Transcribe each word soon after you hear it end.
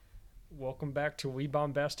Welcome back to We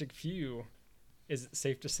Bombastic Few. Is it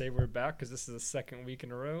safe to say we're back? Because this is the second week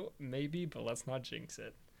in a row. Maybe, but let's not jinx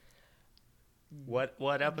it.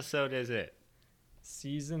 What episode is it?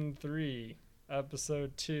 Season 3,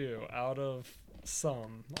 Episode 2, out of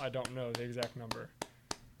some. I don't know the exact number.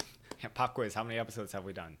 Yeah, pop quiz, how many episodes have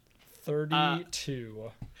we done?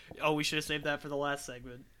 32. We should have saved that for the last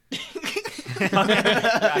segment.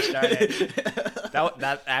 Gosh darn it.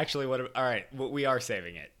 That actually would have... All right, we are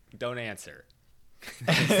saving it. Don't answer.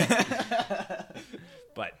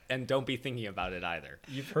 And don't be thinking about it either.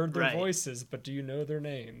 You've heard their voices, but do you know their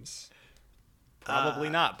names? Probably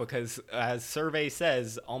not, because as survey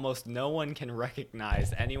says, almost no one can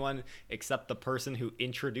recognize anyone except the person who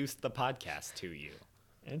introduced the podcast to you.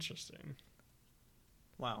 Interesting.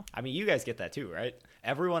 Wow. I mean, you guys get that too, right?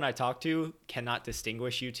 Everyone I talk to cannot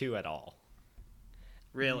distinguish you two at all.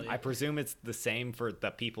 Really? I presume it's the same for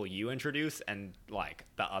the people you introduce and, like,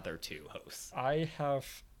 the other two hosts. I have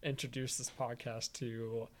introduced this podcast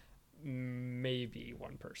to maybe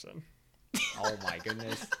one person. Oh, my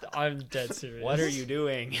goodness. I'm dead serious. What are you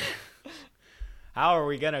doing? How are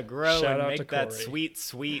we going to grow Shout and out make to that Corey. sweet,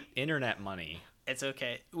 sweet internet money? It's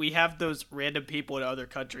okay. We have those random people in other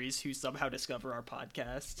countries who somehow discover our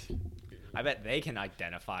podcast. I bet they can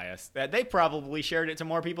identify us. They probably shared it to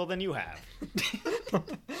more people than you have.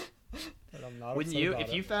 I'm not Wouldn't upset you? about If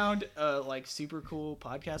it. you found like super cool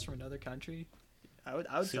podcast from another country, I would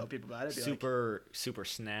tell people about it. Be Super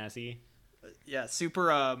snazzy. yeah,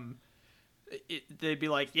 super. They'd be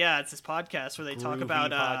like, yeah, it's this podcast where they talk Groovy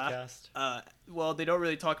about podcast. Well, they don't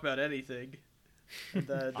really talk about anything.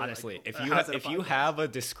 Honestly, like, if you have a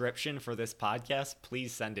description for this podcast,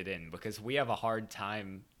 please send it in, because we have a hard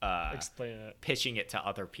time explain it, pitching it to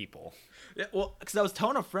other people. Yeah, well, because I was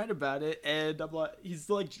telling a friend about it, and I'm like, he's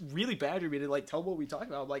like really bad at me to like tell him what we talk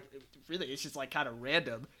about. I'm like, really, it's just like kind of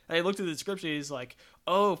random. And I looked at the description, and he's like,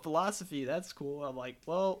 oh, philosophy, that's cool. I'm like,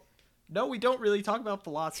 well, no, we don't really talk about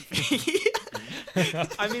philosophy.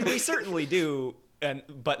 I mean, we certainly do,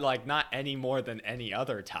 but like not any more than any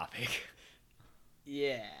other topic.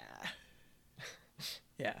 Yeah.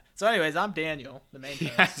 Yeah. So anyways, I'm Daniel, the main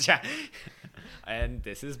host. And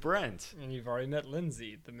this is Brent. and you've already met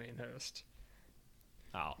Lindsay, the main host.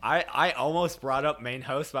 Oh, I almost brought up main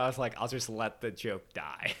host, but I was like, I'll just let the joke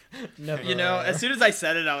die. Never. You know, as soon as I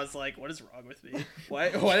said it, I was like, what is wrong with me? Why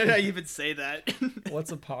did I even say that?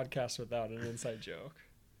 What's a podcast without an inside joke?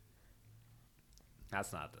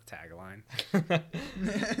 That's not the tagline.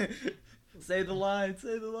 Say the line,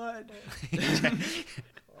 say the line.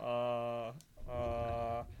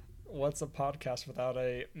 What's a podcast without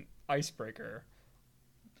a icebreaker?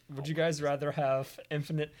 Would you guys rather have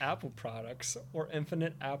infinite Apple products or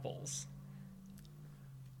infinite apples?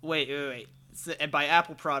 Wait. So, and by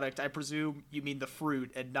Apple product, I presume you mean the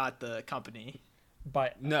fruit and not the company.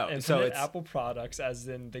 By No, infinite so it's Apple products, as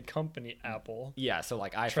in the company Apple. Yeah, so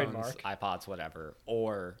like iPhones, Trademark. iPods, whatever,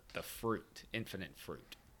 or the fruit, infinite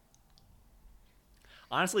fruit.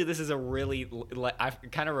 Honestly, this is a really... I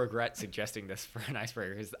kind of regret suggesting this for an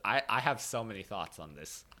icebreaker, because I have so many thoughts on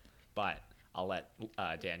this, but I'll let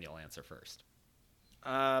Daniel answer first.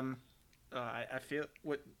 I feel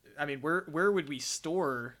where would we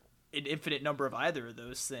store an infinite number of either of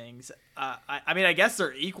those things? I mean, I guess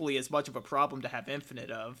they're equally as much of a problem to have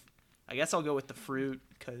infinite of. I guess I'll go with the fruit,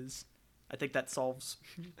 because I think that solves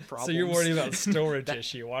problems. So you're worried about storage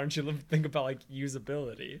issue. Why don't you think about like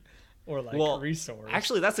usability or like resource?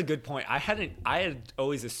 Actually, that's a good point. I had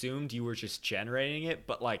always assumed you were just generating it,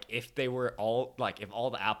 but like if they were all like, if all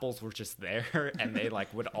the apples were just there and they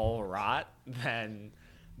like would all rot, then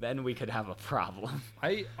we could have a problem.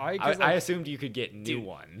 I assumed you could get new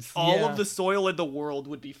ones. All of the soil in the world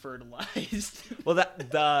would be fertilized. Well,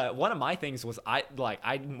 the one of my things was I'm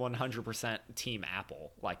 100% team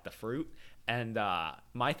apple, like the fruit, and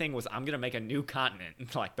my thing was I'm gonna make a new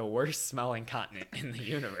continent, like the worst smelling continent in the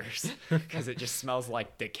universe, because it just smells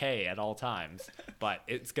like decay at all times. But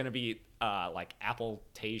it's gonna be like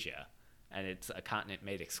Appletasia, and it's a continent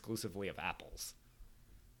made exclusively of apples.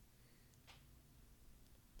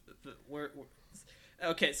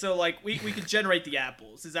 Okay, so like we could generate the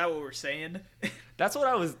apples. Is that what we're saying? That's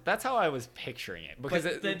how I was picturing it. Because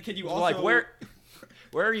then can you also like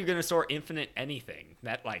where are you gonna store infinite anything?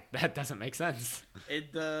 That doesn't make sense. In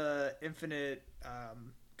the infinite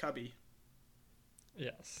cubby.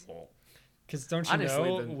 Yes. Well, Because don't you honestly,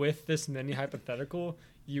 know, with this mini hypothetical,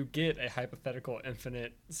 you get a hypothetical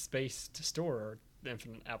infinite space to store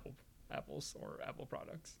infinite apples or Apple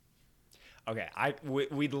products. Okay,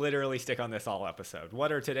 we'd literally stick on this all episode.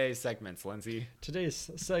 What are today's segments, Lindsay?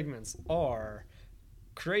 Today's segments are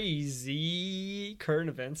crazy current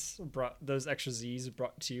events brought those extra Z's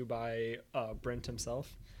brought to you by Brent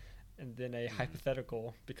himself, and then a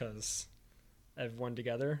hypothetical because everyone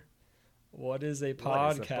together. What is a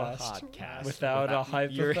What is a podcast, podcast without a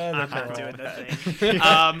hypothetical? I'm not doing the thing.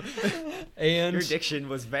 And Your diction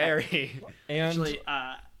was very. and Actually,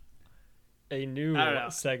 a new I don't know.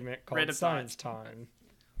 segment called Random Science Time.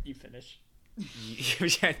 you finish.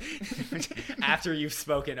 After you've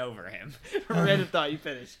spoken over him. Random thought. You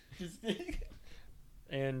finish.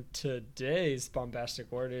 And today's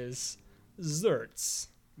bombastic word is zerts,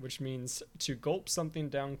 which means to gulp something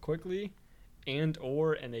down quickly and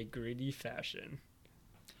or in a greedy fashion.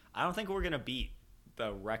 I don't think we're gonna beat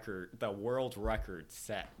the world record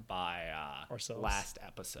set by Ourselves. last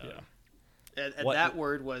episode. Yeah. And What- that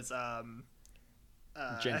word was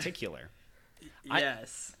Genticular.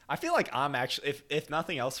 yes. I feel like I'm actually, if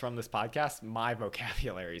nothing else from this podcast, my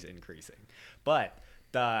vocabulary is increasing. But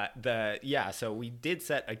so we did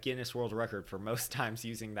set a Guinness World Record for most times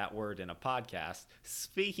using that word in a podcast.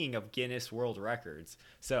 Speaking of Guinness World Records,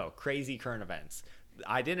 so crazy current events.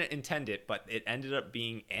 I didn't intend it, but it ended up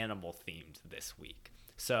being animal themed this week.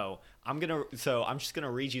 So I'm just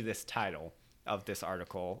gonna read you this title of this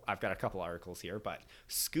article. I've got a couple articles here, but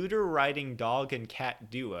scooter riding dog and cat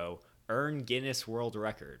duo earn Guinness World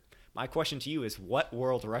Record. My question to you is, what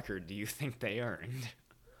world record do you think they earned?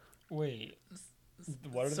 Wait,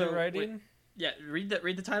 what are So, they writing? wait. Yeah. Read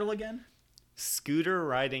the title again. Scooter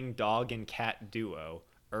riding dog and cat duo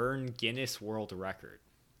earn Guinness World Record.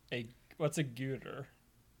 What's a gooter?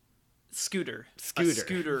 Scooter. Scooter. A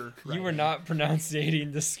scooter. You were not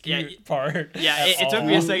pronouncing the scoot part. Yeah. at It took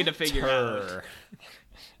me a all. second to figure out. Scooter.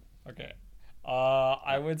 Okay.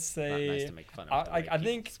 I would say Not nice to make fun of the way I people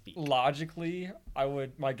think speak. logically,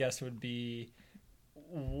 my guess would be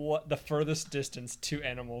what the furthest distance two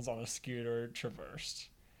animals on a scooter traversed.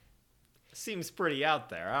 Seems pretty out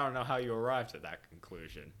there. I don't know how you arrived at that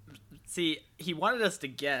conclusion. See, he wanted us to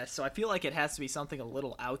guess, so I feel like it has to be something a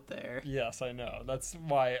little out there. Yes, I know. That's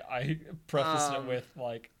why I prefaced it Um, with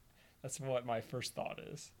that's what my first thought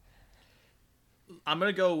is. I'm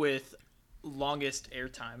gonna go with longest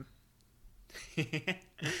airtime.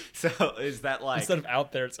 So is that like Instead of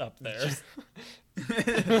out there, it's up there.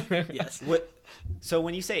 Yes. what? So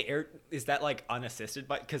when you say air, is that like unassisted?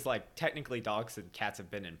 But because like technically dogs and cats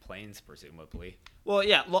have been in planes, presumably. Well,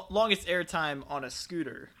 yeah, longest airtime on a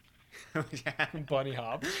scooter. Bunny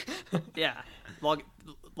hop. Yeah,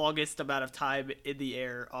 longest amount of time in the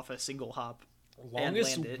air off a single hop.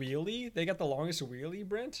 Longest land it. wheelie? They got the longest wheelie,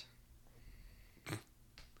 Brent?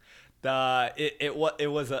 It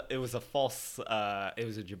was a false it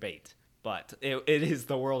was a debate, but it is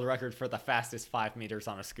the world record for the fastest 5 meters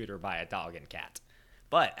on a scooter by a dog and cat.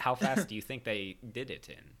 But how fast do you think they did it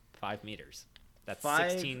in 5 meters? That's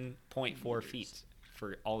 5 16.4 feet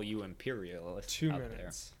for all you imperialists 2 out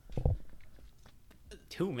minutes. there.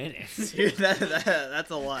 2 minutes. Dude,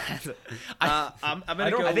 that's a lot. I'm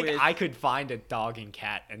gonna go I think with. I could find a dog and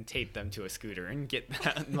cat and tape them to a scooter and get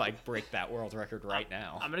that, like break that world record right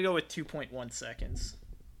now. I'm gonna go with 2.1 seconds.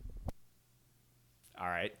 All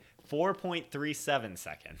right, 4.37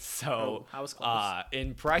 seconds. So, Oh, I was close.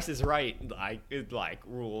 In Price is Right, like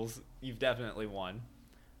rules, you've definitely won.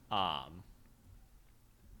 But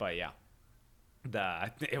yeah,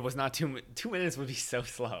 it was not 2 minutes would be so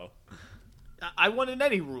slow. I won in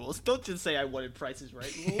any rules. Don't just say I won in Price is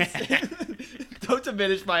Right rules. Don't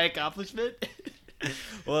diminish my accomplishment.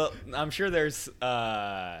 Well, I'm sure there's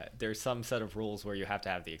some set of rules where you have to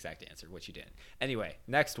have the exact answer, which you didn't. Anyway,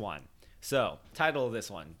 next one. So, title of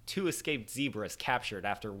this one: 2 escaped zebras captured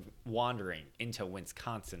after wandering into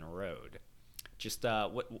Wisconsin Road. Just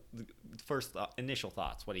initial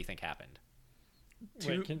thoughts. What do you think happened?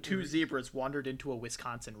 Two zebras wandered into a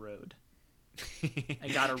Wisconsin road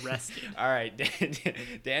and got arrested. All right,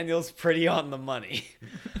 Daniel's pretty on the money.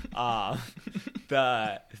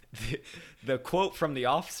 The quote from the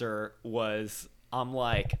officer was, "I'm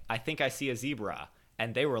like, I think I see a zebra,"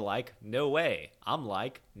 and they were like, "No way." I'm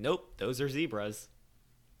like, "Nope, those are zebras."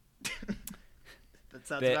 That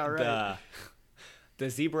sounds about right. The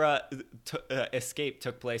zebra escape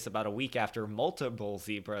took place about a week after multiple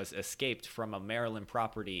zebras escaped from a Maryland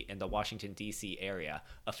property in the Washington, D.C. area.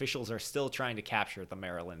 Officials are still trying to capture the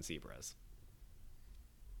Maryland zebras.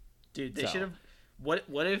 Dude, they should have. What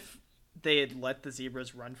if they had let the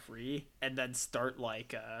zebras run free and then start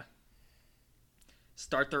their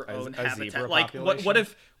own a habitat? zebra Like population?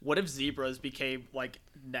 what if zebras became like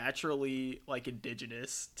naturally like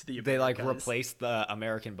indigenous to the They like Americas? replaced the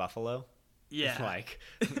American buffalo. Yeah. Like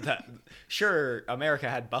that. Sure, America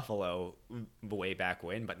had buffalo way back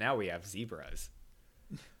when, but now we have zebras.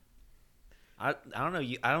 I don't know.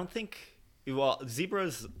 I don't think. Well,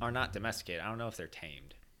 zebras are not domesticated. I don't know if they're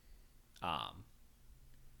tamed.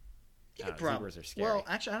 Zebras are scary. Well,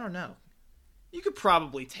 actually, I don't know. You could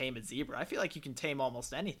probably tame a zebra. I feel like you can tame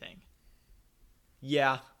almost anything.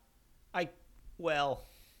 Yeah, well,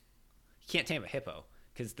 you can't tame a hippo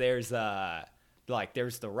because there's the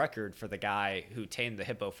record for the guy who tamed the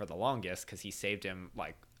hippo for the longest because he saved him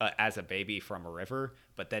as a baby from a river,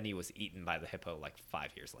 but then he was eaten by the hippo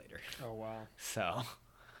 5 years later. Oh wow! So,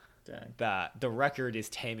 Dang. the record is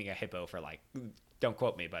taming a hippo for don't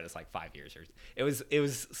quote me, but it's 5 years or it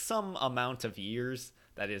was some amount of years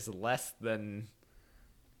that is less than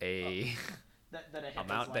a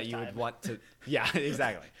amount that you would want to. Yeah,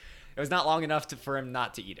 exactly. It was not long enough for him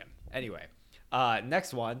not to eat him. Anyway,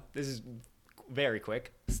 next one. This is very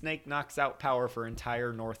quick. Snake knocks out power for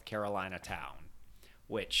entire North Carolina town.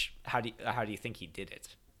 Which how do you think he did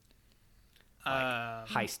it?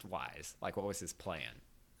 Heist wise, what was his plan?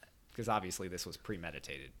 Because obviously this was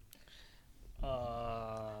premeditated.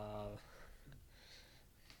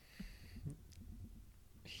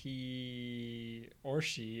 He or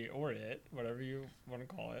she or it, whatever you want to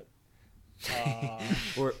call it.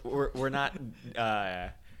 We're not.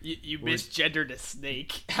 You misgendered a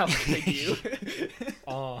snake. How could you?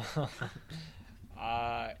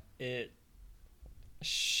 It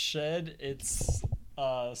shed its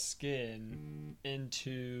skin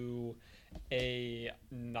into a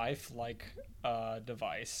knife-like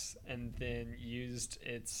device, and then used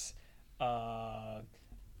its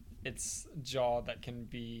jaw that can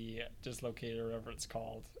be dislocated or whatever it's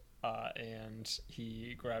called, and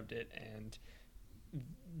he grabbed it and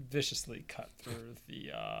viciously cut through the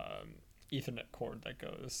Ethernet cord that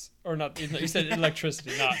goes, or not Ethernet, you said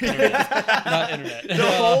electricity, not internet. Not internet.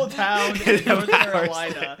 The whole town in North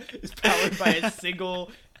Carolina is powered by a single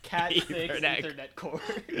Cat 6 Ethernet cord.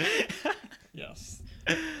 Yes.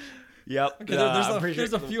 Yep. Okay,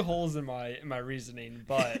 there's a few holes in my reasoning,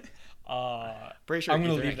 but pretty sure I'm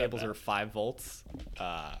gonna Ethernet leave cables are 5 volts.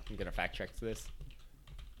 I'm gonna fact check this.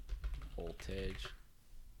 Voltage.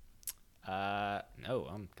 No,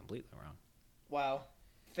 I'm completely wrong. Wow.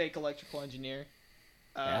 Fake electrical engineer.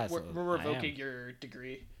 Yeah, we're revoking your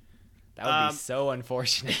degree. That would be so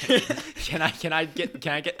unfortunate. Can I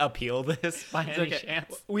get appeal this by any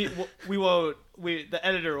chance? We won't. The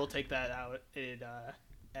editor will take that out in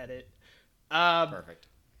edit. Perfect.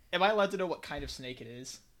 Am I allowed to know what kind of snake it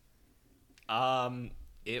is?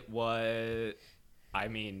 It was. I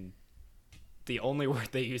mean, the only word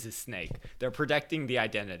they use is snake. They're protecting the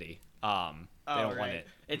identity. They don't want it.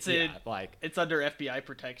 It's it's under FBI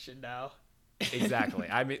protection now. Exactly.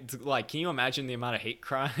 I mean, can you imagine the amount of hate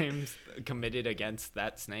crimes committed against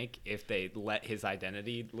that snake if they let his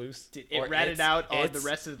identity loose? It ratted out on the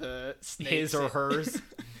rest of the snakes. His or hers.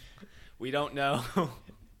 We don't know.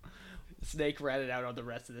 Snake ratted out on the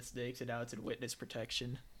rest of the snakes, and now it's in witness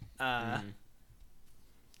protection. I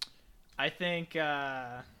think.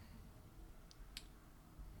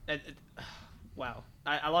 Wow.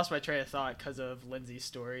 I lost my train of thought because of Lindsay's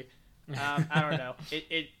story. I don't know.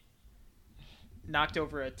 It knocked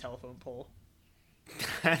over a telephone pole.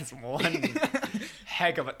 That's one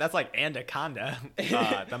heck of a... That's like Anaconda,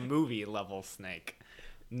 the movie level snake.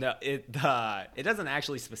 No, it doesn't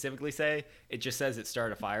actually specifically say. It just says it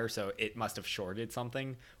started a fire, so it must have shorted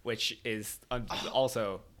something, which is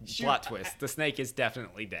also plot twist. The snake is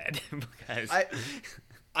definitely dead. Because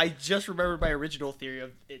I just remembered my original theory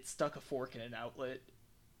of it stuck a fork in an outlet.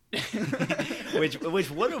 which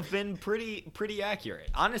would have been pretty accurate.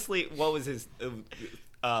 Honestly, what was his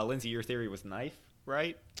Lindsay, your theory was knife,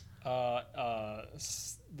 right? The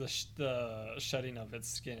shedding of its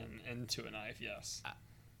skin into a knife, yes.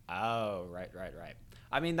 Oh, right.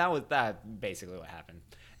 I mean, that basically what happened.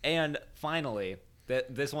 And finally,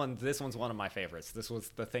 this one's one of my favorites. This was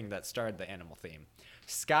the thing that started the animal theme.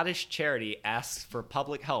 Scottish charity asks for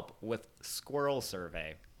public help with squirrel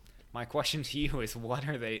survey. My question to you is, what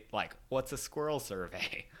are they like? What's a squirrel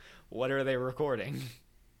survey? What are they recording?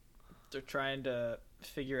 They're trying to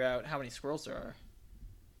figure out how many squirrels there are.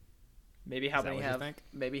 Maybe how many have.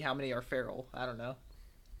 Maybe how many are feral. I don't know.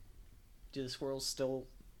 Do the squirrels still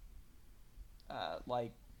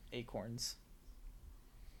like acorns?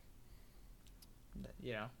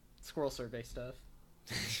 You know, squirrel survey stuff.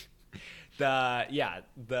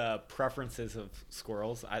 The preferences of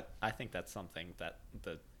squirrels. I think that's something that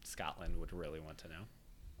the Scotland would really want to know.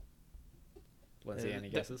 Lindsay, any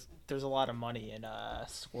guesses? There's a lot of money in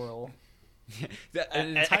squirrel.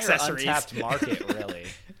 An entire untapped market, really.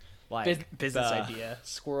 Like business idea.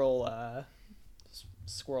 Squirrel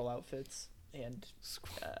outfits. and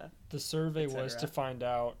The survey was to etc. find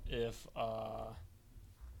out if I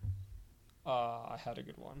had a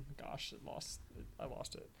good one. Gosh, I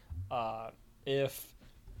lost it. If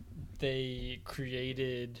they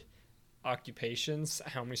created occupations,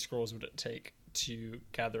 how many squirrels would it take to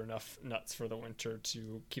gather enough nuts for the winter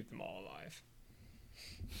to keep them all alive?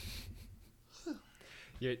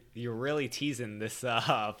 You're really teasing this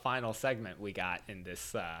final segment we got in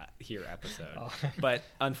this here episode. Oh. But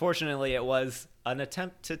unfortunately, it was an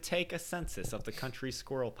attempt to take a census of the country's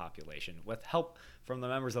squirrel population with help from the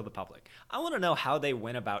members of the public. I want to know how they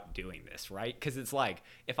went about doing this, right? Because it's like,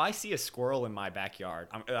 if I see a squirrel in my backyard,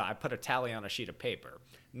 I put a tally on a sheet of paper.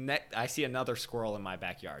 I see another squirrel in my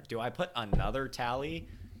backyard. Do I put another tally?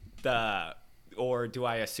 Or do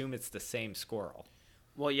I assume it's the same squirrel?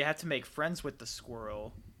 Well, you have to make friends with the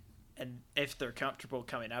squirrel, and if they're comfortable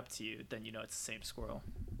coming up to you, then you know it's the same squirrel.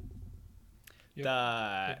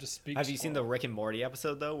 Have you seen the Rick and Morty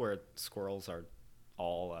episode though, where squirrels are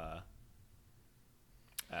all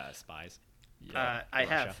spies? Yeah, I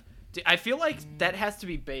have. I feel like that has to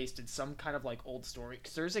be based in some kind of like old story,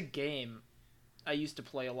 because there's a game I used to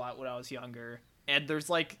play a lot when I was younger, and there's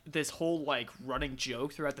like this whole like running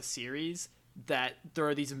joke throughout the series that there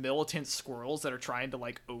are these militant squirrels that are trying to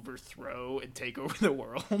like overthrow and take over the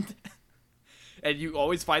world. And you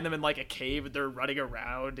always find them in like a cave and they're running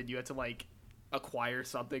around, and you have to like acquire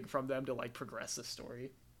something from them to like progress the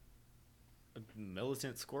story.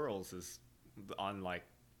 Militant Squirrels is on like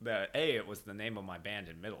it was the name of my band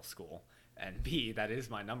in middle school, and B, that is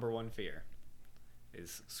my number one fear,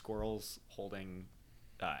 is squirrels holding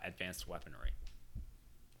advanced weaponry.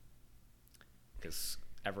 Because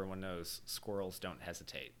everyone knows squirrels don't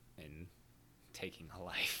hesitate in taking a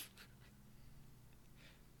life.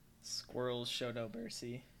 Squirrels show no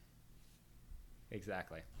mercy.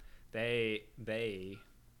 Exactly. They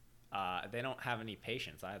don't have any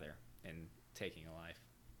patience either in taking a life.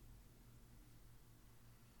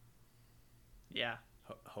 Yeah.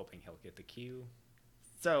 Hoping he'll get the cue.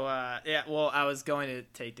 So, yeah, well, I was going to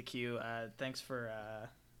take the cue. Thanks for,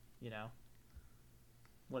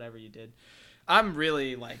 whatever you did. I'm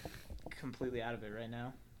really, like, completely out of it right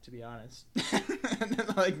now, to be honest.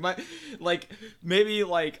 Maybe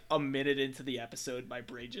a minute into the episode, my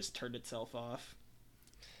brain just turned itself off.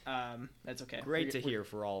 That's okay. Great to hear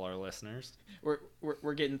for all our listeners.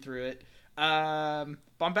 We're getting through it.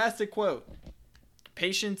 Bombastic quote.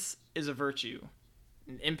 Patience is a virtue,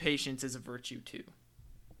 and impatience is a virtue too.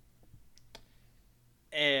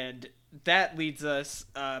 And that leads us,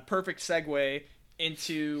 perfect segue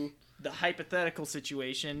into the hypothetical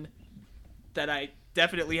situation that I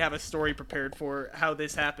definitely have a story prepared for how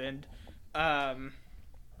this happened. That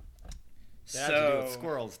had to do with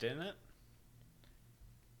squirrels, didn't it?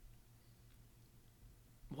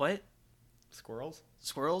 What? Squirrels?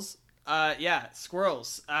 Squirrels? Yeah,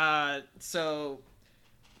 squirrels.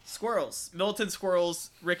 Squirrels. Militant squirrels,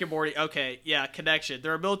 Rick and Morty. Okay, yeah, connection.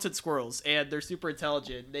 There are militant squirrels, and they're super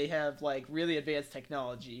intelligent. They have, really advanced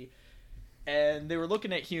technology. And they were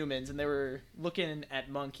looking at humans, and they were looking at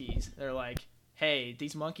monkeys. They're like, hey,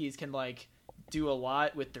 these monkeys can, do a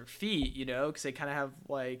lot with their feet, because they kind of have,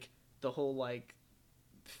 the whole,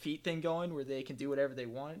 feet thing going where they can do whatever they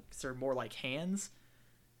want, because they're more like hands.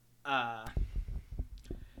 And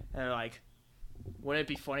they're like, wouldn't it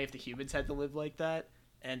be funny if the humans had to live like that?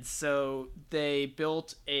 And so they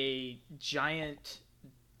built a giant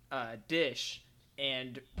dish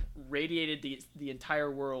and radiated the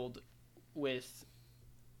entire world with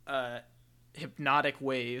a hypnotic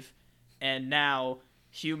wave. And now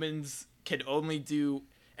humans can only do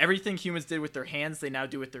everything humans did with their hands, they now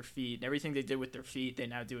do with their feet. And everything they did with their feet, they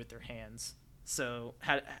now do with their hands. So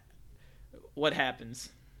what happes?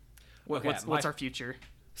 What's our future?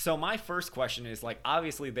 So my first question is,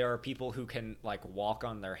 obviously there are people who can walk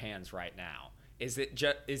on their hands right now. Is it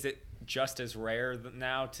just as rare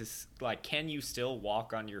now to can you still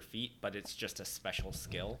walk on your feet, but it's just a special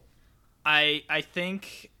skill? I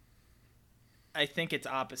think it's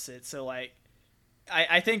opposite. So I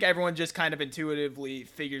think everyone just kind of intuitively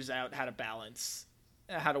figures out how to balance,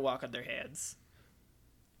 how to walk on their hands.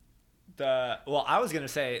 I was gonna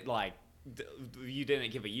say you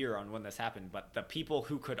didn't give a year on when this happened, but the people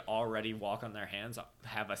who could already walk on their hands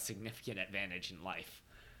have a significant advantage in life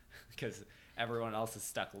because everyone else is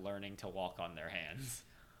stuck learning to walk on their hands.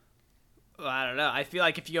 Well, I don't know. I feel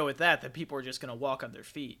like if you go with that, then people are just gonna walk on their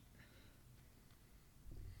feet.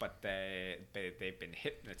 But they've been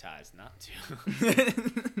hypnotized not to.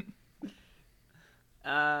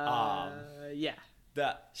 Yeah.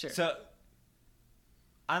 Sure. So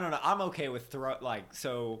I don't know. I'm okay with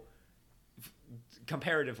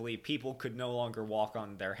comparatively, people could no longer walk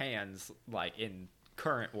on their hands like in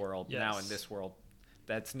current world. Yes. Now in this world,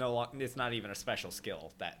 that's no long, it's not even a special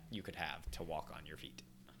skill that you could have to walk on your feet.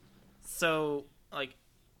 So, like,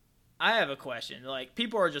 I have a question. Like,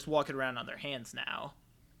 people are just walking around on their hands now.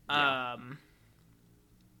 Yeah.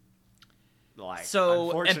 Like, So,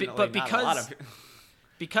 unfortunately, but not a lot of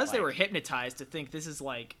because they like- were hypnotized to think this is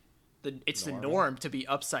like the Normal. norm to be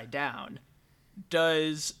upside down,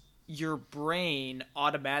 does your brain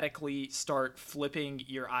automatically start flipping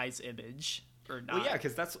your eye's image or not? Well, yeah,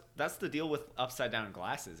 because that's the deal with upside down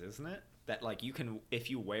glasses, isn't it? That like you can, if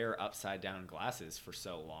you wear upside down glasses for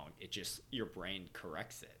so long, it just your brain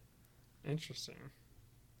corrects it. Interesting.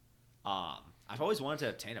 I've always wanted to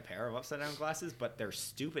obtain a pair of upside down glasses, but they're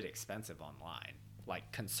stupid expensive online,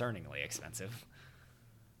 like concerningly expensive.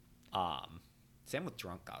 Same with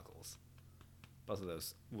drunk goggles. Both of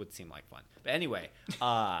those would seem like fun. But anyway,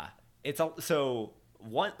 so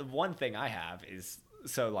one thing I have is,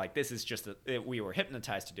 so like this is just we were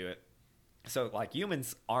hypnotized to do it. So like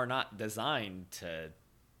humans are not designed to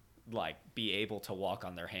like be able to walk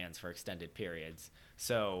on their hands for extended periods.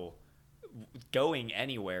 So going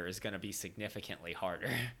anywhere is going to be significantly harder,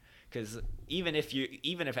 because even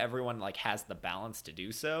if everyone like has the balance to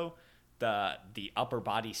do so, the upper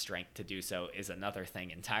body strength to do so is another thing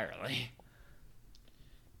entirely.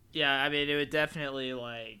 Yeah, I mean, it would definitely,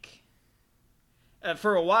 like,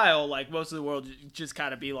 for a while, like, most of the world just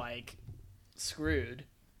kind of be, like, screwed.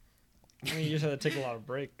 I mean, you just have to take a lot of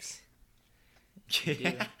breaks.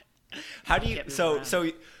 Yeah. How do you Can't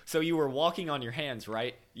move so you were walking on your hands,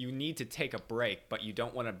 right? You need to take a break, but you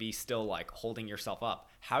don't want to be still like holding yourself up.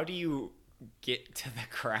 How do you get to the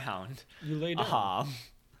ground? You lay down.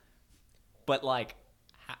 But like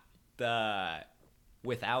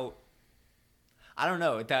without, I don't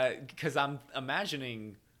know, that because I'm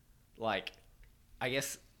imagining, like, I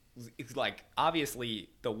guess it's like obviously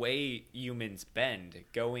the way humans bend,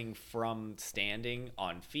 going from standing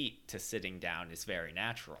on feet to sitting down is very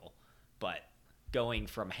natural, but going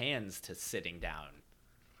from hands to sitting down.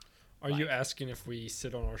 Are you asking if we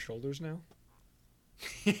sit on our shoulders now?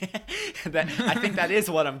 I think that is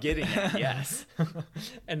what I'm getting at. Yes.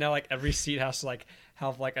 And now like every seat has to like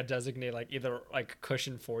have like a designated like either like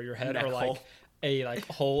cushion for your head Neck or like hole. a like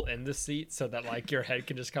hole in the seat so that like your head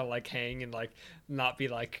can just kind of like hang and like not be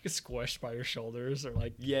like squished by your shoulders or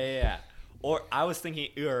like Yeah. Or I was thinking,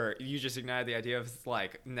 or you just ignited the idea of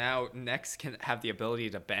like now necks can have the ability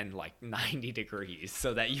to bend like 90 degrees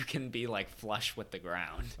so that you can be like flush with the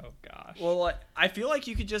ground. oh gosh. Well, like, I feel like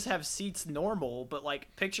you could just have seats normal, but,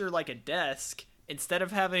 like, picture, like, a desk. Instead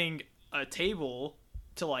of having a table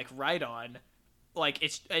to, like, write on, like,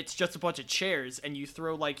 it's just a bunch of chairs, and you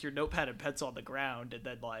throw, like, your notepad and pencil on the ground, and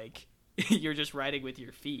then, like, you're just writing with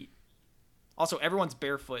your feet. Also, everyone's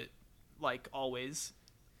barefoot, like, always.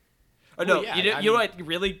 Oh, no, yeah, you know what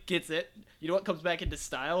really gets it? You know what comes back into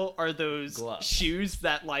style? Are those Gloves. shoes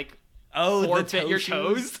that, like, Oh, forfeit your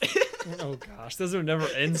toes? Oh gosh, those are never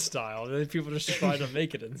in style. Then people just try to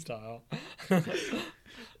make it in style.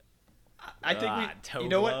 I think toe you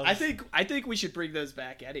know what? gloves. I think we should bring those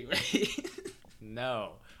back anyway.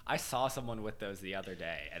 No. I saw someone with those the other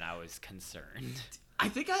day and I was concerned. I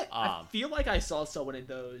think I feel like I saw someone in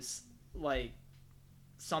those like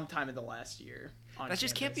sometime in the last year. On That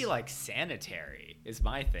just can't campus. be like sanitary is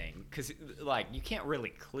my thing, because like you can't really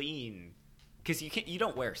clean, because you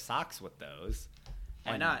don't wear socks with those.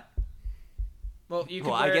 Why And- not? Well, you can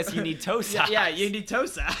Well, I wear- guess you need toe socks. Yeah, you need toe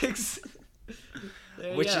socks.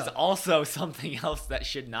 There you Which go. is also something else that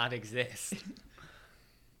should not exist.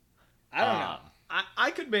 I don't know.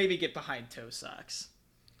 I could maybe get behind toe socks.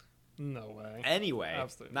 No way. Anyway,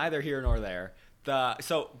 Absolutely. neither here nor there.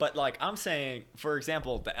 But like I'm saying, for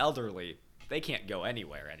example, the elderly, they can't go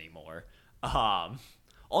anywhere anymore.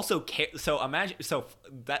 Also, so imagine,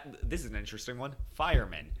 this is an interesting one.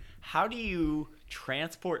 Firemen. How do you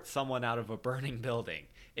transport someone out of a burning building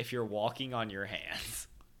if you're walking on your hands?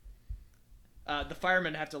 The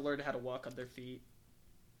firemen have to learn how to walk on their feet.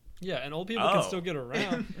 Yeah, and old people can still get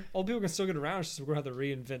around. Old people can still get around. It's just we're gonna have to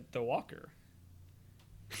reinvent the walker.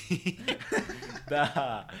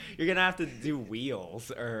 You're gonna have to do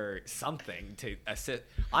wheels or something to assist.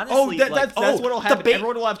 Honestly, That's what'll happen. the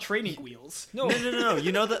Everyone will have training wheels. No.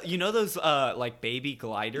 You know those like baby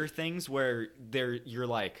glider things where you're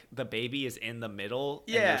like the baby is in the middle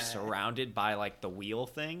and Yeah. you're surrounded by like the wheel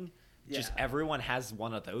thing. Just Yeah. everyone has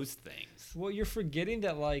one of those things. Well, you're forgetting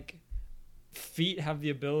that like feet have the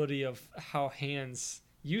ability of how hands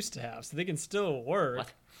used to have, so they can still work.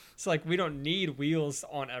 What? It's like we don't need wheels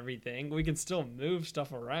on everything. We can still move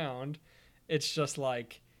stuff around. It's just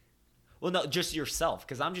like Well, no, just yourself,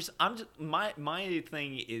 because my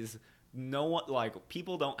thing is no one, like,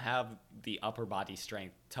 people don't have the upper body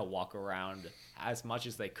strength to walk around as much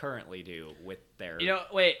as they currently do with their.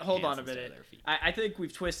 Wait, hold on a hands instead of minute. their feet. I think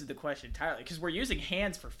we've twisted the question entirely because we're using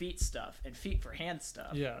hands for feet stuff and feet for hand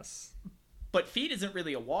stuff. Yes. But feet isn't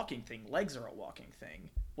really a walking thing. Legs are a walking thing.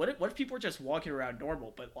 What if people are just walking around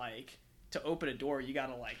normal, but like to open a door, you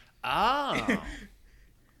gotta like. Oh.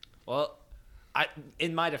 Well,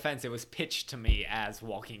 in my defense, it was pitched to me as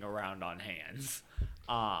walking around on hands.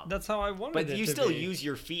 That's how I wanted it to be. But you still use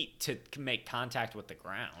your feet to make contact with the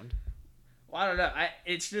ground. Well, I don't know.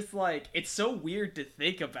 It's just like it's so weird to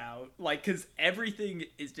think about, like, because everything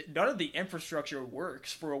is none of the infrastructure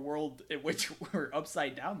works for a world in which we're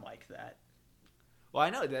upside down like that. Well, I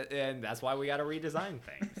know that, and that's why we got to redesign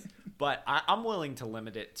things. But I'm willing to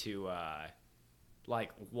limit it to,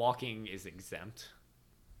 like, walking is exempt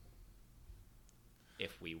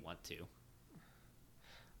if we want to.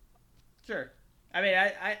 Sure. I mean,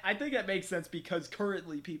 I think that makes sense because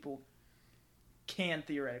currently people can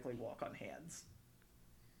theoretically walk on hands.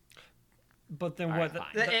 But then All what?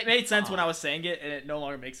 right, It made sense when I was saying it, and it no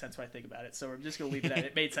longer makes sense when I think about it. So I'm just gonna leave it at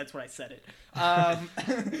it made sense when I said it.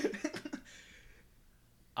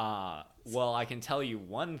 Well, I can tell you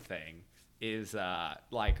one thing is,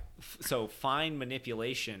 so fine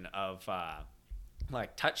manipulation of,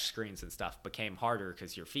 like, touch screens and stuff became harder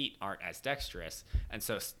because your feet aren't as dexterous, and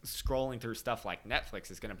so scrolling through stuff like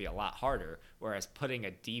Netflix is going to be a lot harder, whereas putting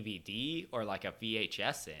a DVD or like a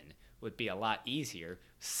VHS in would be a lot easier.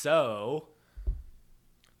 So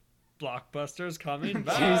Blockbuster's coming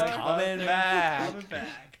back. she's coming back. Coming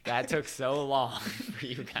back. That took so long for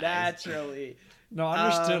you guys. Naturally. No, I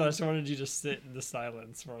understood. I just wanted you to sit in the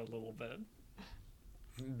silence for a little bit.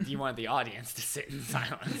 You wanted the audience to sit in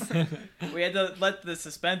silence. We had to let the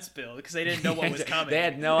suspense build because they didn't know what was coming. They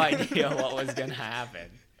had no idea what was going to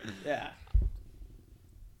happen. Yeah.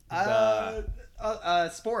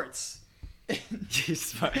 Sports.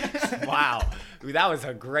 Wow. That was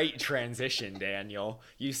a great transition, Daniel.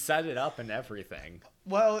 You set it up and everything.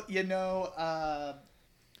 Well,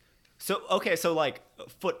 So like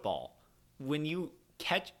football. When you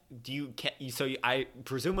catch, I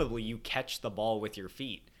presumably you catch the ball with your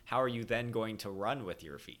feet. How are you then going to run with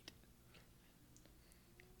your feet?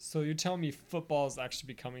 So you tell me football is actually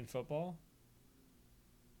becoming football?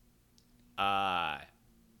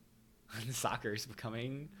 Soccer is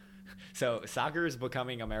becoming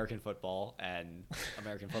American football, and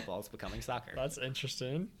American football is becoming soccer. That's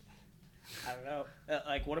interesting. I don't know.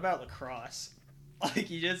 Like, what about lacrosse?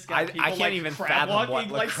 Like, you just got people I can't like even crab fathom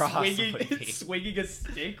walking, what like lacrosse would be. swinging a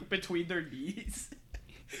stick between their knees.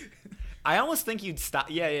 I almost think you'd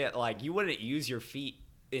stop. Yeah. Like, you wouldn't use your feet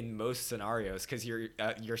in most scenarios because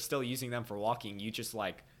you're still using them for walking. You just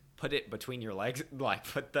like put it between your legs, like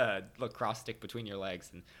put the lacrosse stick between your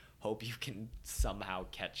legs, and hope you can somehow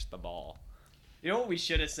catch the ball. You know what we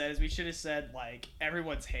should have said is we should have said like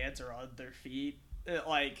everyone's hands are on their feet.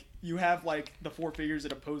 Like you have like the four fingers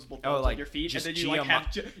in opposable thumbs like, on your feet, and just then you like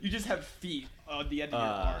have you just have feet on the end of your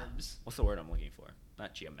arms. What's the word I'm looking for?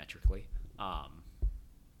 Not geometrically.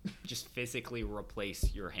 Just physically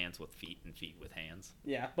replace your hands with feet and feet with hands.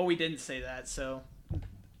 Yeah, but we didn't say that, so.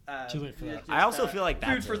 Too late for that. I also feel like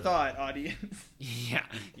that's food for thought, audience. Yeah,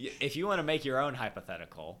 if you want to make your own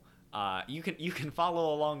hypothetical, you can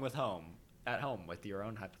follow along with at home with your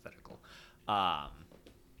own hypothetical.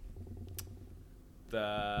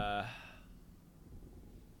 The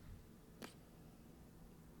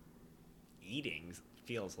eating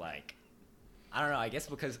feels like, I don't know. I guess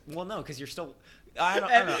because you're still. I don't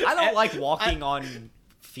know. I don't like walking on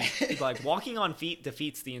feet. Like walking on feet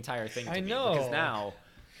defeats the entire thing. To I me, know. because now,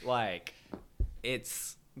 like,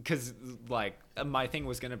 it's because like my thing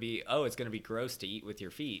was gonna be, it's gonna be gross to eat with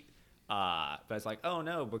your feet. But it's like, oh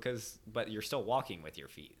no, but you're still walking with your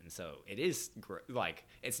feet, and so it is like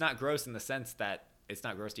it's not gross in the sense that it's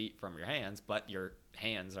not gross to eat from your hands, but your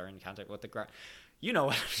hands are in contact with the ground. You know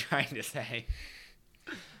what I'm trying to say.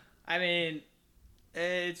 I mean,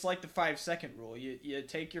 it's like the 5-second rule. You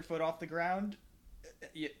take your foot off the ground,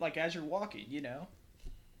 like as you're walking. You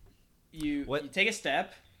take a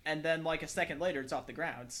step, and then like a second later, it's off the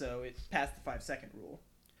ground. So it's past the 5-second rule.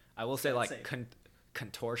 I will say, like,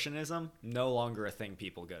 contortionism, no longer a thing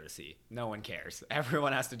people go to see. No one cares.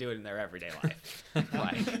 Everyone has to do it in their everyday life.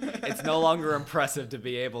 Like, it's no longer impressive to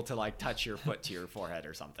be able to like touch your foot to your forehead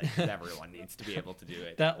or something. Everyone needs to be able to do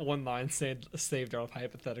it. That one line saved our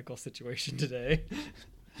hypothetical situation today.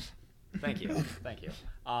 Thank you.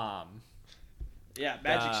 Yeah,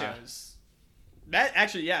 magic shows.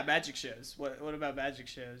 Magic shows. What about magic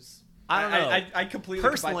shows? I don't know. I completely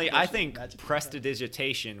Personally, I think magic.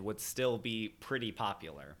 prestidigitation would still be pretty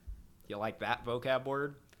popular. You like that vocab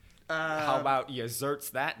word? How about you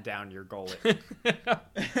zerts that down your gullet?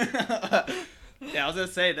 Yeah, I was gonna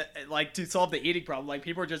say that, like, to solve the eating problem, like,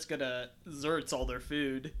 people are just gonna zerts all their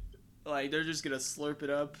food. Like, they're just gonna slurp it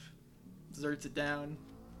up, zerts it down.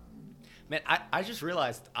 Man, I just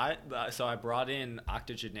realized so I brought in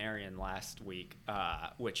octogenarian last week,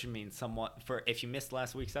 which means someone if you missed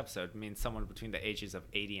last week's episode, means someone between the ages of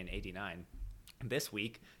 80 and 89. This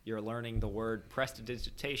week, you're learning the word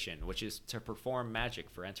prestidigitation, which is to perform magic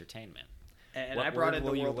for entertainment. And What I brought word in the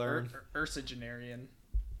will you word learn? ursagenarian.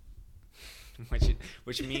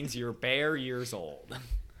 which means you're bare years old.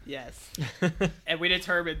 Yes. And we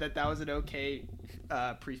determined that was an okay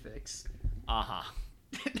prefix. Uh-huh.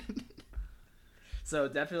 So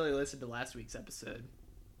definitely listen to last week's episode.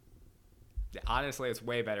 Honestly, it's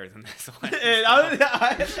way better than this one. And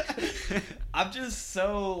I'm just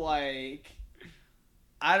so, like,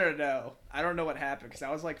 I don't know. I don't know what happened because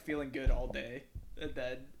I was, like, feeling good all day. And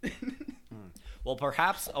then... Well,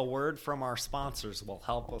 perhaps a word from our sponsors will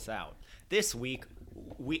help us out. This week,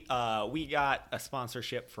 we got a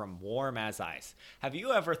sponsorship from Warm as Ice. Have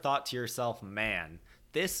you ever thought to yourself, man,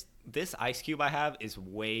 this ice cube I have is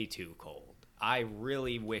way too cold. I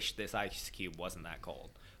really wish this ice cube wasn't that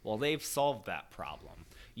cold. Well, they've solved that problem.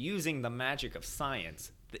 Using the magic of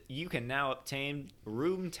science, you can now obtain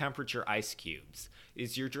room temperature ice cubes.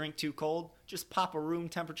 Is your drink too cold? Just pop a room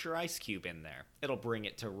temperature ice cube in there. It'll bring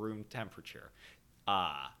it to room temperature.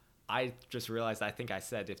 I just realized I think I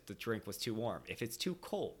said if the drink was too warm. If it's too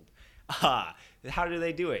cold. How do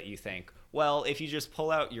they do it, you think? Well, if you just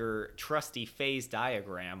pull out your trusty phase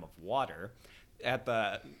diagram of water, at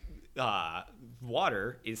the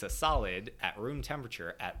water is a solid at room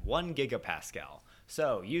temperature at 1 gigapascal.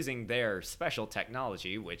 So, using their special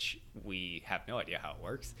technology, which we have no idea how it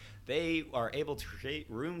works, they are able to create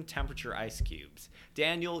room temperature ice cubes.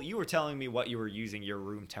 Daniel, you were telling me what you were using your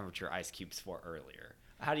room temperature ice cubes for earlier.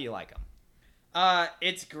 How do you like them?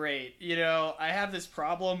 It's great. You know, I have this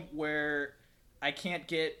problem where I can't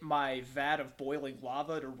get my vat of boiling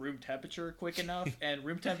lava to room temperature quick enough, and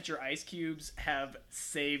room temperature ice cubes have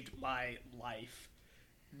saved my life.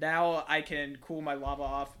 Now I can cool my lava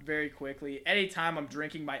off very quickly. Anytime I'm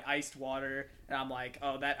drinking my iced water and I'm like,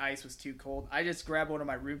 oh, that ice was too cold, I just grab one of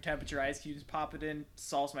my room temperature ice cubes, pop it in,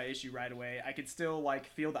 solves my issue right away. I can still, like,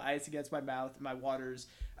 feel the ice against my mouth, and my water's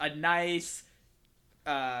a nice,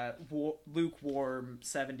 lukewarm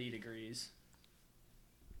 70 degrees.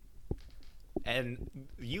 And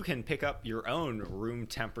you can pick up your own room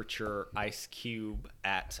temperature ice cube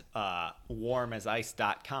at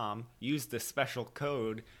warmasice.com. Use the special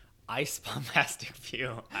code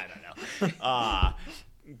IceBombasticFew. I don't know.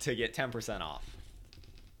 To get 10% off.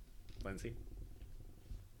 Lindsay?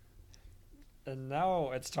 And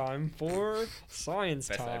now it's time for science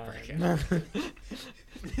Best time.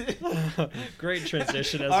 Great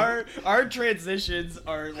transition. Our transitions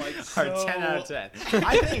are, like, so... Our 10 out of 10.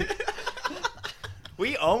 I think...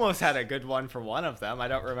 We almost had a good one for one of them. I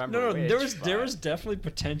don't remember. No, which, there was definitely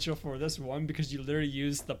potential for this one because you literally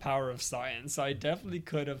used the power of science. So I definitely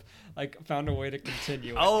could have, like, found a way to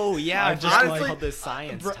continue. Oh yeah, I just honestly, called this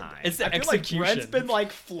science time. It's the I feel like execution. Brent's been,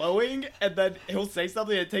 like, flowing, and then he'll say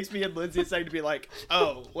something, and it takes me and Lindsay a second to be like,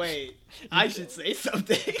 oh, wait, I should say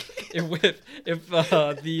something. If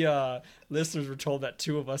the listeners were told that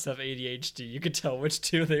two of us have ADHD, you could tell which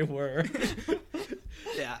two they were.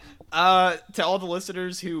 Yeah. To all the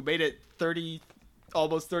listeners who made it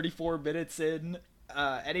almost 34 minutes in,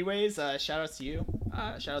 anyways, shout out to you.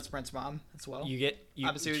 Shout out to Brent's mom as well.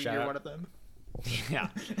 I'm assuming you're one of them. Yeah.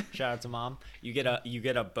 Shout out to mom. You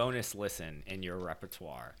get a bonus listen in your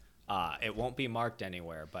repertoire. It won't be marked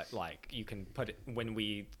anywhere, but, like, you can put it when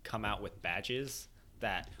we come out with badges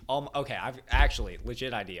that okay, I've actually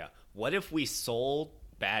legit idea. What if we sold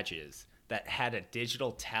badges that had a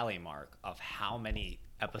digital tally mark of how many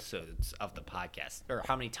episodes of the podcast, or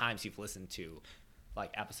how many times you've listened to,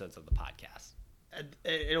 like, episodes of the podcast?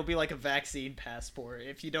 It'll be like a vaccine passport.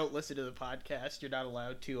 If you don't listen to the podcast, you're not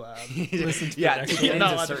allowed to listen to yeah, the to next get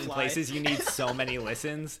one. into certain places, you need so many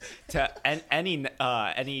listens.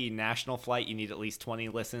 Any national flight, you need at least 20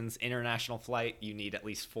 listens. International flight, you need at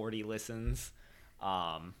least 40 listens.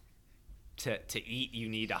 To eat, you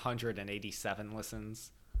need 187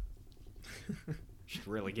 listens. Should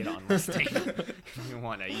really get on listing if you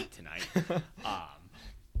want to eat tonight.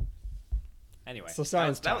 Anyway, So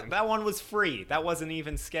science time. That one was free. That wasn't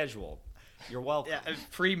even scheduled. You're welcome. Yeah,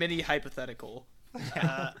 free mini hypothetical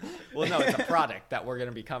Well, no, it's a product that we're going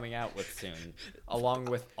to be coming out with soon, along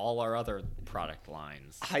with all our other product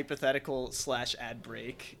lines. Hypothetical / ad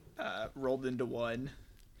break rolled into one.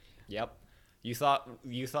 Yep. You thought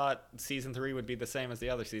season 3 would be the same as the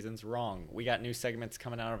other seasons. Wrong. We got new segments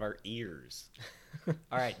coming out of our ears. All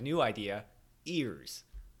right, new idea. Ears.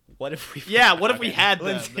 What if we? Yeah, what if we had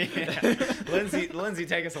them? Lindsay,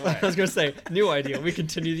 take us away. I was gonna say, new idea. We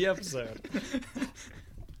continue the episode.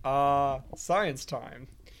 Science time.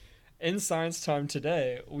 In science time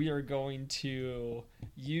today, we are going to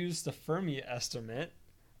use the Fermi estimate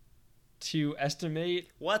to estimate.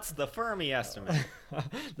 What's the Fermi estimate?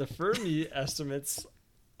 The Fermi estimate's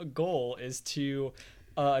goal is to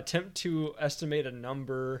attempt to estimate a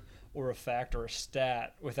number or a fact or a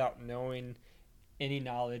stat without knowing any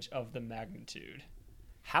knowledge of the magnitude.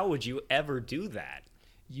 How would you ever do that?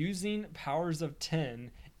 Using powers of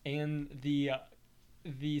 10 and the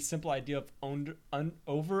simple idea of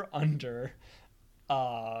over-under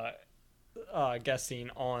guessing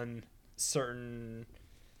on certain,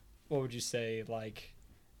 what would you say, like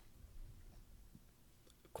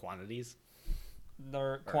Quantities?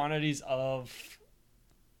 Quantities of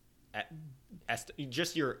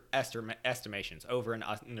just your estimations, over and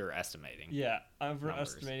underestimating. Yeah,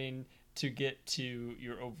 overestimating to get to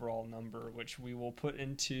your overall number, which we will put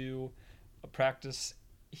into a practice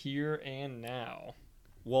here and now.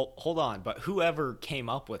 Well, hold on, but whoever came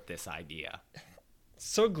up with this idea?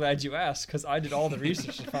 So glad you asked, because I did all the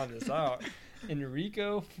research to find this out.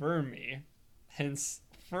 Enrico Fermi, hence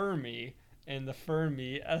Fermi and the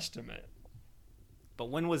Fermi estimate. But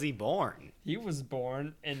when was he born? He was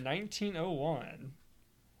born in 1901.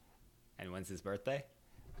 And when's his birthday?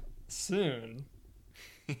 Soon.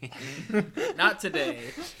 Not today.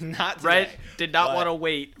 Not today. Brett did not want to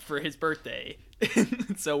wait for his birthday.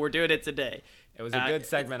 So we're doing it today. It was a good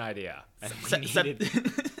segment idea.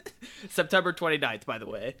 September 29th, by the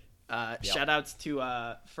way. Shout outs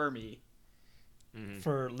to Fermi.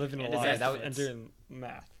 For living a And his life estimates. and doing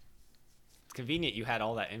math. It's convenient you had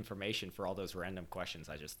all that information for all those random questions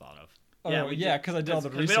I just thought of. Oh, we yeah, do- because I did all the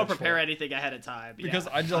 'cause research. we don't for prepare it. anything ahead of time. Because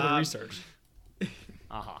yeah. I did all the research.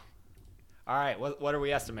 Uh-huh. All right, what are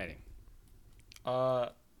we estimating?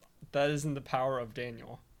 That is in the power of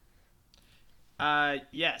Daniel.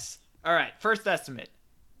 Yes. All right. First estimate.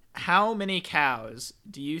 How many cows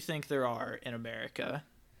do you think there are in America?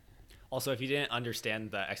 Also, if you didn't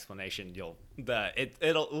understand the explanation,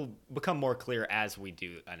 it'll become more clear as we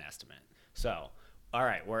do an estimate. So, all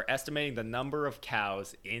right, we're estimating the number of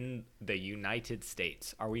cows in the United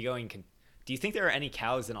States. Are we going? Do you think there are any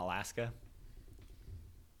cows in Alaska?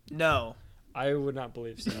 No. I would not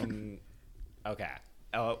believe so. Okay.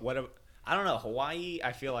 I don't know. Hawaii,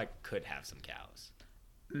 I feel like could have some cows.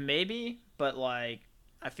 Maybe, but I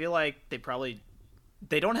feel like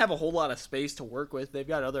they don't have a whole lot of space to work with. They've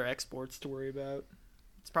got other exports to worry about.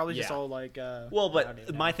 It's probably just Yeah. all Well, I don't but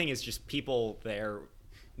even my know. thing is just people there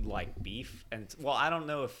like beef, and I don't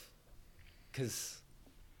know if because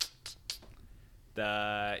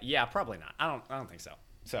probably not. I don't think so.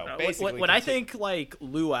 So basically, when I think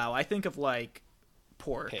luau, I think of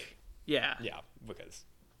pork. pig. Yeah. Yeah, because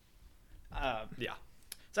Yeah.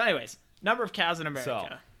 So, anyways, number of cows in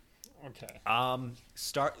America. Okay.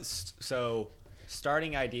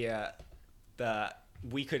 Starting idea,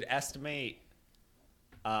 we could estimate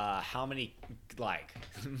how many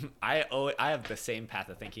I have the same path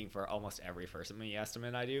of thinking for almost every first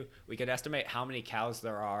estimate I do. We could estimate how many cows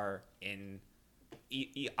there are in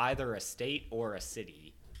either a state or a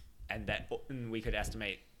city, and we could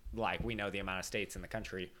estimate we know the amount of states in the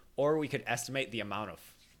country, or we could estimate the amount of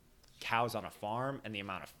cows on a farm and the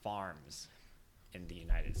amount of farms in the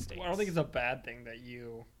United States. Well, I don't think it's a bad thing that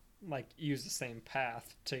you use the same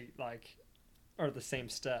path to or the same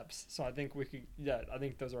steps. So I think we could. Yeah, I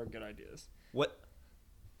think those are good ideas.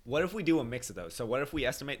 What if we do a mix of those? So what if we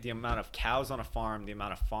estimate the amount of cows on a farm, the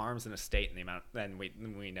amount of farms in a state, and then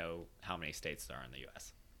we know how many states there are in the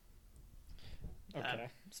U.S. Okay.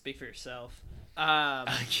 Speak for yourself. I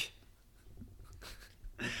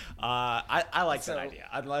like So- that idea.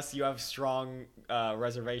 Unless you have strong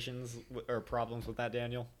reservations or problems with that,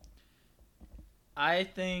 Daniel. I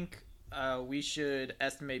think we should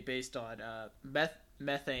estimate based on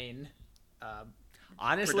methane.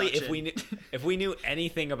 Honestly, Production. if we knew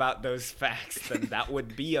anything about those facts, then that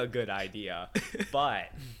would be a good idea.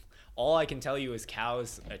 But all I can tell you is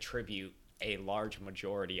cows attribute a large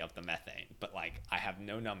majority of the methane. But I have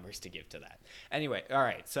no numbers to give to that. Anyway, all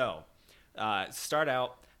right. So start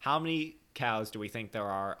out. How many cows do we think there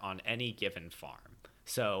are on any given farm?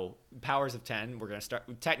 So powers of 10, we're going to start.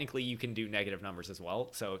 Technically, you can do negative numbers as well.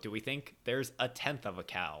 So do we think there's a tenth of a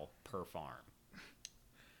cow per farm?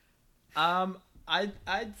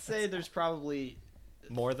 I'd say there's probably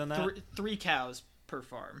More than that? three cows per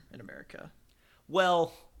farm in America.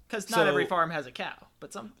 Well, Because not every farm has a cow,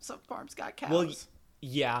 but some farms got cows. well,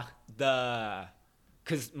 yeah.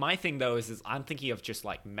 Because my thing though is I'm thinking of just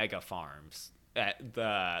like mega farms,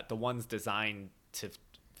 the ones designed to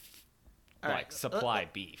supply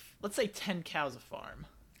beef. Let's say 10 cows a farm.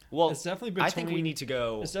 Well, It's definitely I think we need to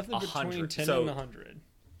go. It's definitely between 100. 10 So, and 100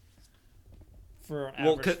 for an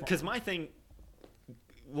well, average because farm. my thing.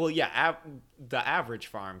 Well, yeah, the average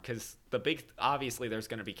farm, because obviously there's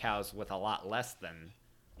going to be cows with a lot less than.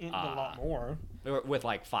 A lot more. Or with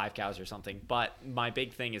like 5 cows or something. But my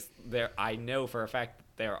big thing is I know for a fact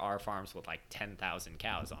there are farms with like 10,000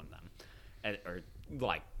 cows on them, or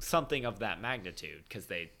like something of that magnitude, because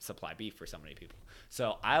they supply beef for so many people.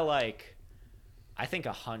 So I think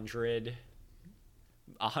 100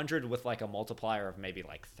 with like a multiplier of maybe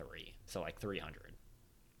like 3, so like 300.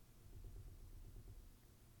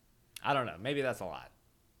 I don't know, maybe that's a lot.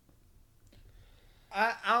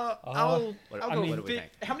 I'll what go do we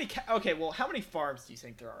think? How many? How many farms do you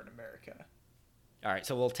think there are in America? All right,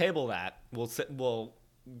 so we'll table that. We'll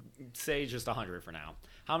say just 100 for now.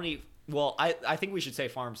 How many? Well, I think we should say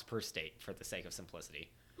farms per state for the sake of simplicity.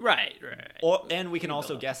 Right. And we can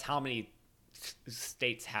also guess how many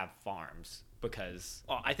states have farms, because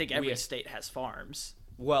I think every state has farms.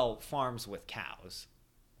 well, farms with cows.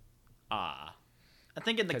 I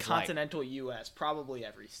think in the 'Cause, continental U.S., probably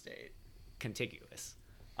every state. Contiguous.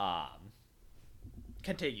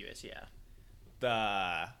 Contiguous, yeah.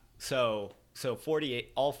 So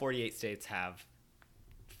 48, all 48 states have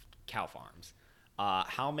cow farms.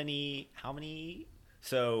 How many?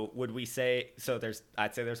 So would we say?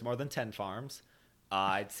 I'd say there's more than 10 farms.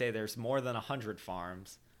 I'd say there's more than 100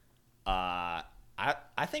 farms. I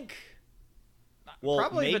think. Well,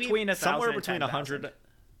 probably maybe between 1,000 somewhere and between 10,000.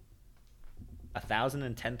 1,000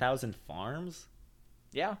 and 10,000 farms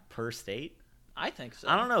Yeah, per state. I think so.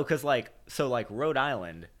 I don't know, because Rhode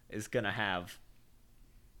Island is gonna have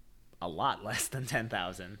a lot less than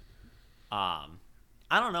 10,000. I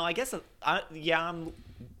don't know. I guess I'm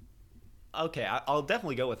okay. I'll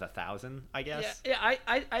definitely go with 1,000. I guess. Yeah.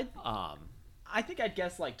 I think I'd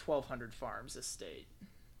guess like 1,200 farms a state.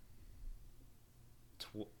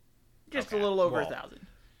 Just a little over 1,000.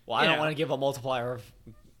 Well, I don't want to give a multiplier of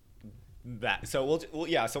that. So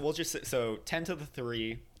we'll just 10 to the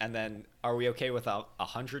 3, and then are we okay with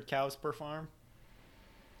 100 cows per farm?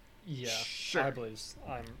 Yeah, Sure. I believe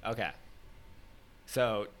I'm. Okay.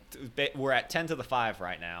 So we're at 10 to the 5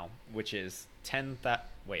 right now, which is 10 that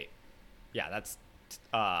wait. Yeah, that's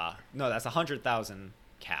no, that's 100,000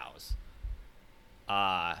 cows.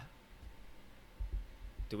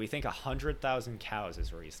 Do we think 100,000 cows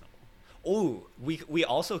is reasonable? Oh, we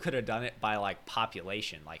also could have done it by like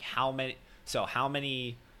population, like how many. So how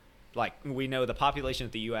many? Like we know the population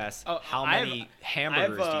of the U.S. Oh, how many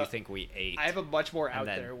hamburgers do you think we ate? I have a much more out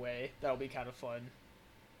there way that'll be kind of fun.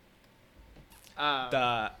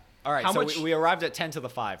 All right, so we arrived at 10 to the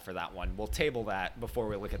 5 for that one. We'll table that before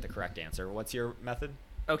we look at the correct answer. What's your method?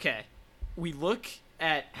 Okay, we look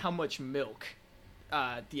at how much milk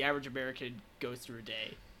the average American goes through a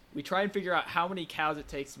day. We try and figure out how many cows it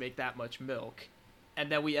takes to make that much milk,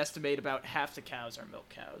 and then we estimate about half the cows are milk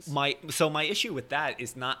cows. My issue with that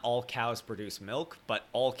is not all cows produce milk, but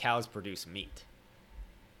all cows produce meat.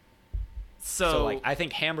 So like I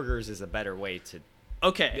think hamburgers is a better way to.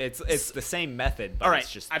 Okay, it's the same method, but all right,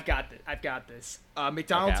 it's just. I've got this.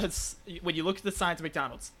 McDonald's has. When you look at the signs of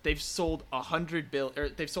McDonald's, they've sold 100 billion, or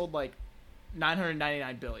they've sold like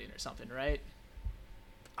 999 billion or something, right?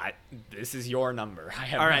 This is your number. I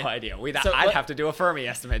have right. no idea. I'd have to do a Fermi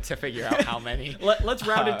estimate to figure out how many. Let's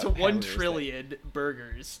round it to 1 hamburgers trillion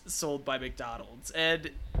burgers sold by McDonald's, and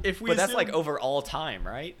if we. But that's like over all time,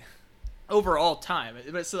 right? Over all time,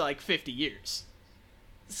 but so like 50 years.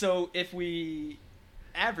 So if we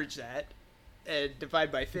average that and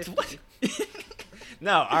divide by 50.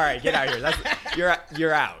 No, all right, get out of here.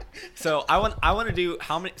 You're out. So I want to do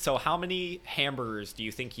how many. So how many hamburgers do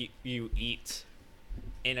you think you eat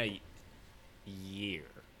in a year?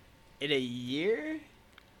 In a year?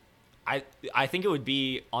 I think it would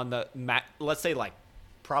be on the let's say like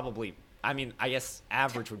probably. I mean, I guess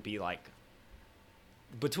average would be like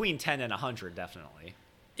between 10 and 100, definitely.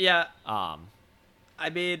 Yeah. I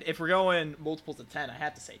mean, if we're going multiples of 10, I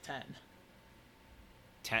have to say 10.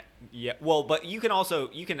 10, yeah. Well, but you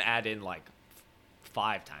can add in like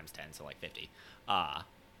 5 times 10, so like 50.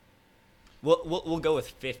 We'll go with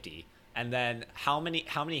 50 And then how many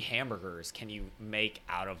hamburgers can you make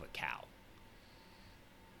out of a cow?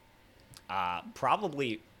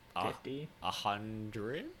 Probably 50.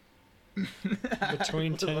 100.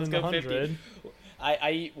 Between 10 Let's and go 100. 50.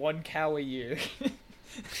 I eat one cow a year.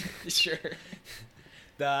 Sure.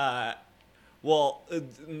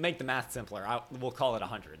 Make the math simpler. We'll call it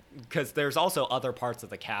 100 because there's also other parts of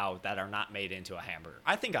the cow that are not made into a hamburger.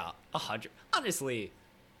 I think 100. Honestly,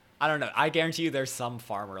 I don't know. I guarantee you there's some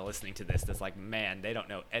farmer listening to this that's like, man, they don't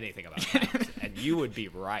know anything about cows. And you would be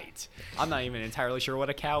right. I'm not even entirely sure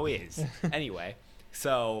what a cow is. Anyway,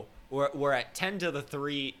 so we're at 10 to the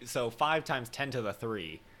 3. So 5 times 10 to the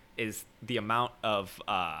 3 is the amount of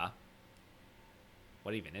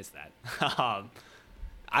what even is that?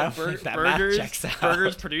 I don't think that math checks out.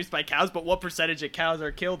 Burgers produced by cows, but what percentage of cows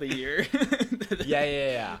are killed a year?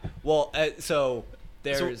 Yeah. Well, so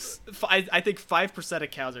there's... So, I think 5%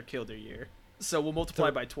 of cows are killed a year. So we'll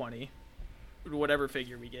multiply by 20. Whatever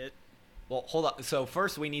figure we get. Well, hold on. So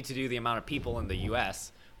first we need to do the amount of people in the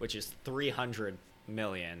U.S., which is 300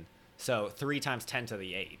 million. So 3 times 10 to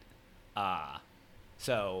the 8.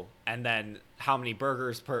 And then how many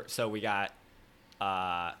burgers per... So we got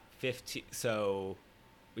 50... So...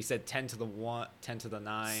 We said 10 to the 1, 10 to the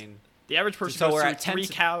 9. The average person so goes we're through at 10 3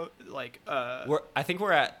 to, cow I think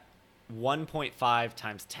we're at 1.5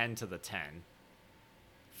 times 10 to the 10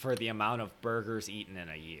 for the amount of burgers eaten in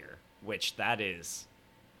a year, which that is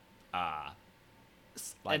like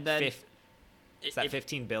and then is that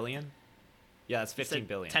 15 billion? Yeah, that's 15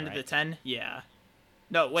 billion. 10 right? to the 10? Yeah.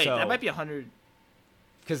 No, wait, that might be 100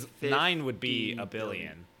 cuz 9 would be a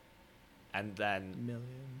billion. And then million.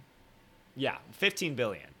 Yeah, 15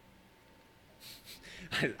 billion.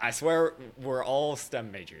 I swear we're all STEM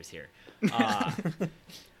majors here.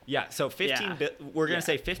 Yeah, so 15 we're going to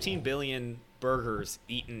say 15 billion burgers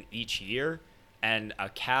eaten each year, and a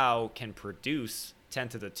cow can produce 10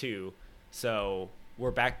 to the 2. So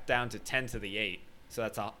we're back down to 10 to the 8. So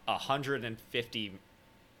that's 150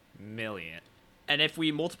 million. And if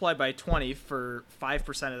we multiply by 20 for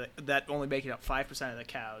 5% of that only making up 5% of the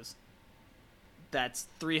cows, that's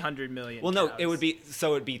 300 million. Well, no, cows. it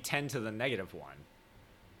would be 10 to the negative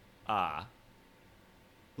 1.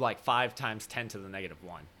 Like 5 times 10 to the negative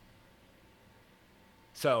 1.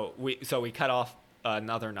 So we cut off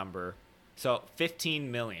another number. So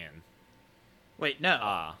 15 million. Wait,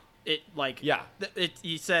 no.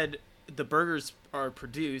 You said the burgers are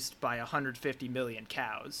produced by 150 million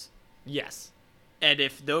cows. Yes. And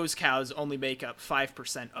if those cows only make up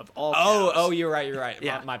 5% of all cows... Oh, you're right.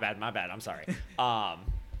 Yeah. My bad. I'm sorry.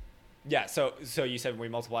 Yeah, so you said we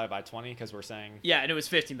multiply it by 20 because we're saying... Yeah, and it was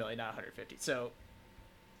 50 million, not 150. So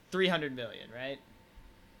 300 million, right?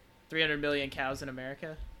 300 million cows in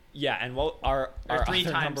America? Yeah, and what our 3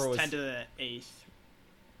 other times number was... 10 to the 8th.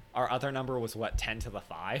 Our other number was what, 10 to the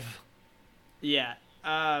 5? Yeah.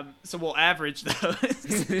 So we'll average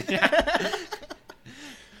those.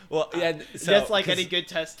 Well, yeah, so, just like any good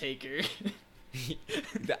test taker.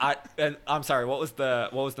 I'm sorry. What was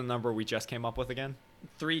the number we just came up with again?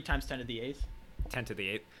 3 times 10 to the 8th. 10 to the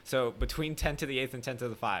 8th. So between 10 to the 8th and 10 to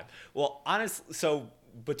the 5. Well, honestly, so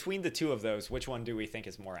between the two of those, which one do we think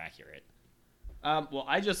is more accurate? Well,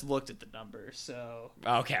 I just looked at the number, so.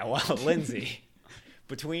 Okay, well, Lindsay,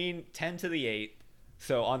 between 10 to the 8th.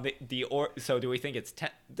 So on so do we think it's 10?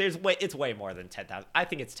 It's way more than 10,000. I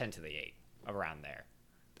think it's 10 to the 8, around there.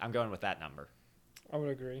 I'm going with that number. I would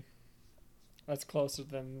agree. That's closer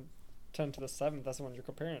than 10 to the 7th. That's the one you're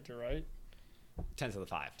comparing it to, right? 10 to the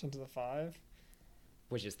 5. 10 to the 5.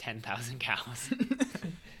 Which is 10,000 cows.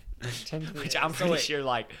 10 to the Which 8. I'm pretty sure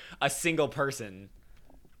like a single person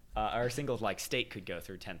or a single like state could go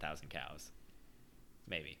through 10,000 cows.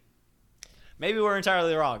 Maybe we're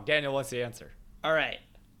entirely wrong. Daniel wants the answer. All right.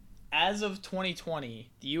 As of 2020,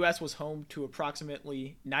 the U.S. was home to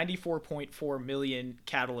approximately 94.4 million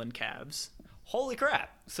cattle and calves. Holy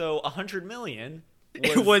crap. So 100 million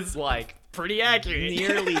it was like pretty accurate.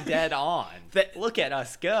 Nearly dead on. Look at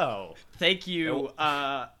us go. Thank you,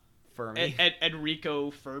 Fermi.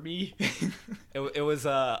 Enrico Fermi. It was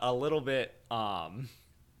a little bit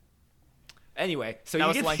anyway, so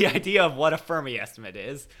that you get the idea of what a Fermi estimate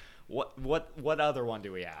is. What other one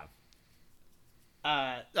do we have?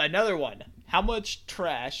 Another one. How much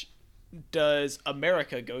trash does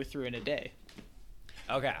America go through in a day?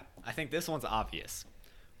 Okay, I think this one's obvious.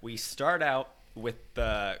 We start out with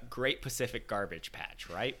the Great Pacific Garbage Patch,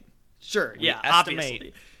 right? Sure,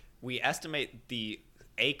 obviously. We estimate the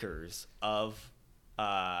acres of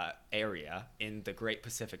area in the Great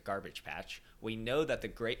Pacific Garbage Patch. We know that the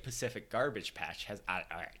Great Pacific Garbage Patch has... all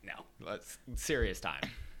right, no. Let's serious time.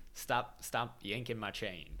 Stop yanking my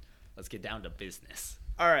chain. Let's get down to business.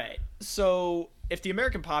 All right. So if the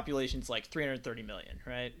American population's like 330 million,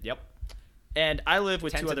 right? Yep. And I live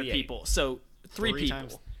with 10 two to other the 8. people, so three people.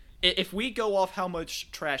 Times. If we go off how much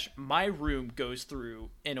trash my room goes through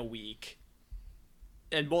in a week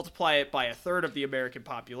and multiply it by a third of the American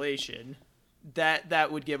population,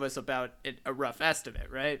 that would give us about a rough estimate,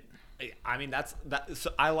 right? I mean, that.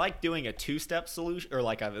 So I like doing a 2-step solution, or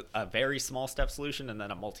like a very small step solution, and then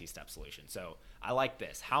a multi-step solution. So I like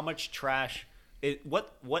this. How much trash?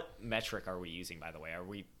 What metric are we using, by the way? Are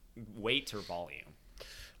we weight or volume?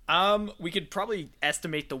 We could probably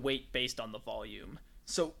estimate the weight based on the volume.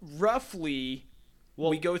 So roughly,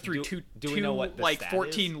 we go through two we know what the like stat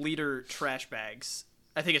 14-liter trash bags.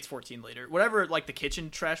 I think it's 14-liter. Whatever like the kitchen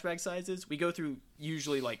trash bag size is, we go through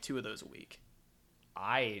usually like 2 of those a week.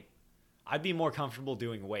 I'd be more comfortable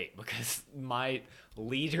doing weight because my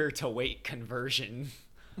liter to weight conversion.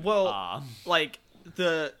 Well, like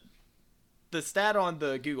the stat on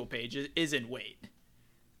the Google page is in weight.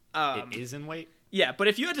 It is in weight? Yeah, but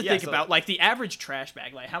if you had to think about like the average trash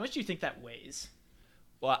bag, like how much do you think that weighs?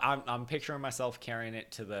 Well, I'm picturing myself carrying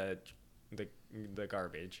it to the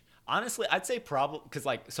garbage. Honestly, I'd say probably because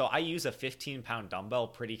so I use a 15-pound dumbbell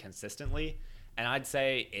pretty consistently, and I'd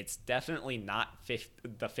say it's definitely not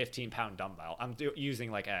the 15-pound dumbbell. I'm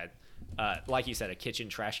using like like you said, a kitchen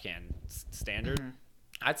trash can standard. Mm-hmm.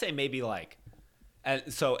 I'd say maybe and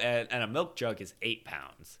a milk jug is 8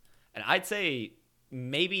 pounds, and I'd say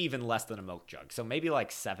maybe even less than a milk jug. So maybe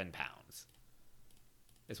like 7 pounds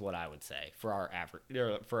is what I would say for our average,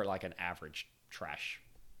 for like an average trash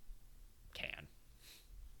can.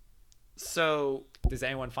 So does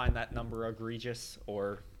anyone find that number egregious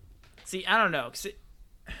or? See, I don't know.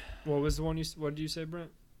 What was the one what did you say,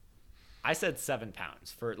 Brent? I said 7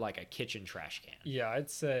 pounds for like a kitchen trash can. Yeah, I'd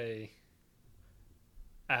say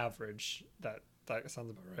average. That sounds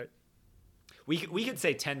about right. We could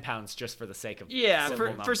say 10 pounds just for the sake of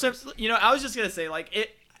for some, I was just gonna say like it.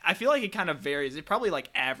 I feel like it kind of varies. It probably like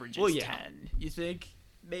averages 10. You think?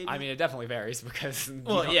 Maybe. I mean, it definitely varies because you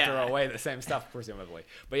don't throw away the same stuff presumably.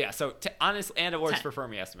 But yeah, so honestly, and it works 10. for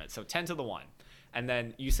Fermi estimate. So 10 to the 1, and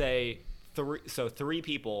then you say 3. So 3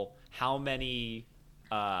 people. How many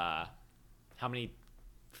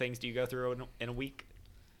things do you go through in a week?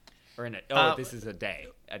 Or in a this is a day,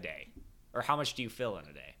 or how much do you fill in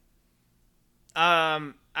a day?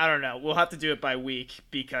 I don't know. We'll have to do it by week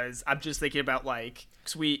because I'm just thinking about like,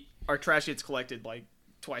 cause our trash gets collected like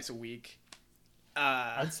twice a week.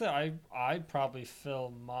 I'd say I probably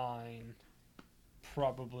fill mine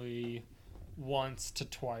probably once to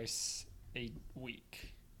twice a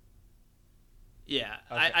week. Yeah,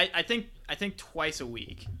 okay. I think twice a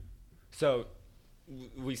week. So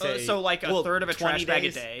we say so like a third of a trash bag a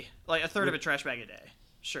days? day, like a third of a trash bag a day.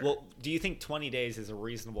 Sure. Well, do you think 20 days is a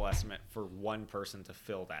reasonable estimate for one person to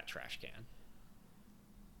fill that trash can?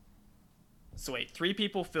 So wait, 3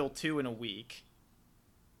 people fill 2 in a week.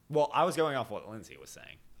 Well, I was going off what Lindsay was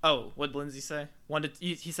saying. Oh, what did Lindsay say?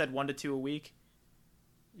 He said 1 to 2 a week.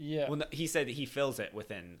 Yeah. Well, no, he said he fills it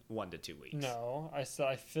within 1 to 2 weeks. No, I said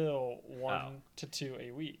I fill 1 to 2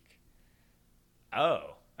 a week.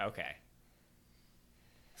 Oh, okay.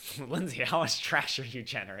 Lindsay, how much trash are you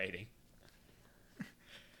generating?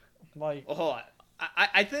 Like, hold on.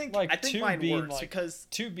 I think mine works because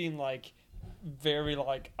 2 being like very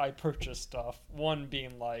like I purchased stuff. 1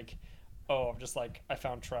 being like, oh, I'm just like I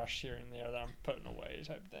found trash here and there that I'm putting away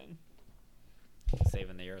type thing.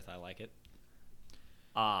 Saving the earth, I like it.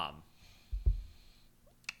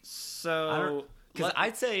 So because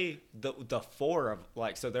I'd say the 4 of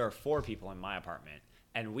so there are 4 people in my apartment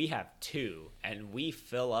and we have 2 and we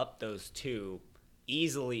fill up those 2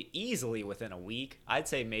 easily within a week. I'd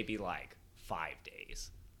say maybe like 5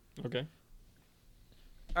 days. Okay.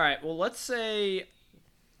 All right. Well, let's say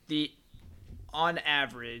on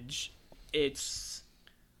average, it's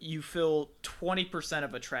you fill 20%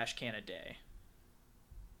 of a trash can a day.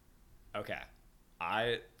 Okay.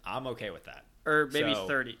 I'm okay with that. Or maybe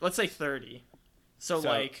 30. Let's say 30. So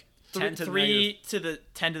like 10 to 3 to the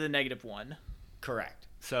 10 to the negative 1. Correct.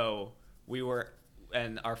 So we were,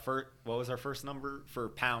 and our first, what was our first number for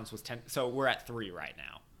pounds was 10. So we're at 3 right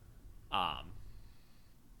now.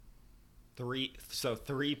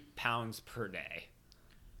 3 pounds per day.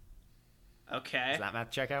 Okay. Does that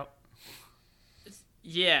math check out?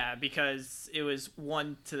 Yeah, because it was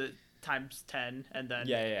 1 to times 10 and then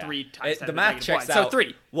 3 times 10 the math checks 1. out. So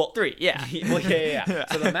 3. Well, 3, yeah. Well, yeah.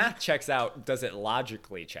 So the math checks out. Does it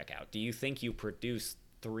logically check out? Do you think you produce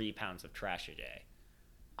 3 pounds of trash a day?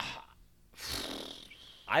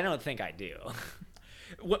 I don't think I do.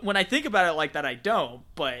 When I think about it like that, I don't,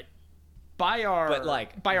 but by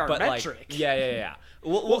our metric. Yeah.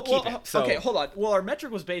 We'll keep it. So, okay, hold on. Well, our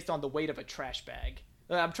metric was based on the weight of a trash bag.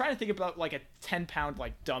 I'm trying to think about like a 10-pound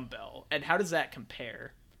like dumbbell, and how does that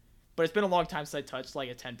compare? But it's been a long time since I touched like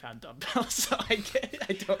a 10-pound dumbbell, so I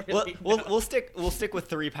don't really know. We'll stick with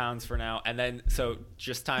 3 pounds for now, and then so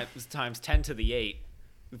just times 10 to the 8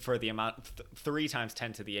 for the amount. 3 times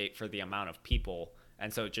 10 to the 8 for the amount of people,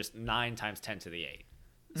 and so just 9 times 10 to the 8.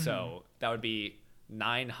 Mm-hmm. So that would be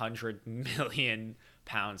 900 million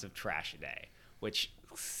pounds of trash a day, which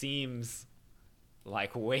seems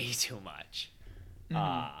like way too much.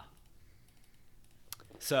 Mm-hmm.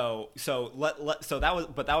 So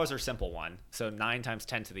that was our simple one. So 9 times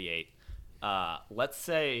 10 to the 8. Let's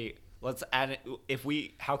add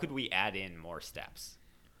it. How could we add in more steps?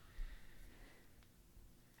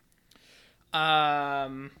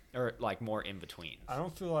 Or like more in between. I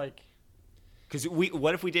don't feel like, because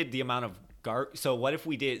what if we did the amount of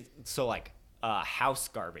house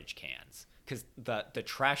garbage cans? Because the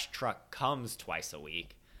trash truck comes twice a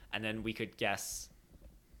week, and then we could guess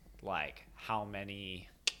like how many.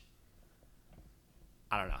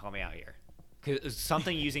 I don't know. Help me out here. Cause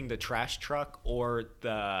something using the trash truck or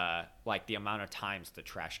the amount of times the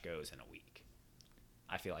trash goes in a week.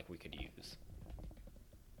 I feel like we could use.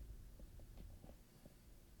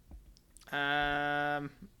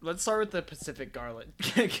 Let's start with the Pacific garbage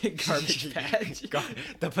patch.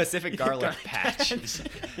 The Pacific garlic patch.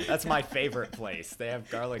 That's my favorite place. They have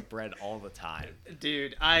garlic bread all the time.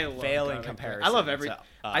 Dude, I love Failing comparison. I love everything.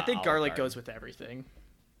 I think garlic Garden. goes with everything.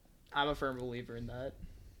 I'm a firm believer in that.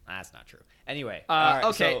 That's not true. Anyway.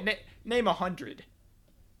 Okay. So, name 100.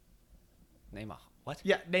 Name a what?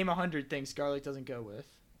 Yeah, name 100 things garlic doesn't go with.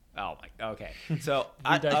 Oh my. Okay. So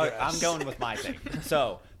I'm going with my thing.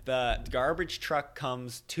 So the garbage truck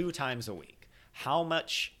comes 2 times a week. How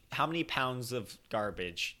many pounds of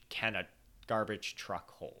garbage can a garbage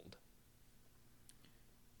truck hold?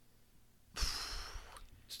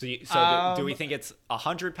 So do we think it's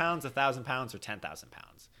 100 pounds, 1,000 pounds, or 10,000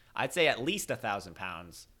 pounds? I'd say at least 1,000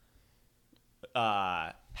 pounds.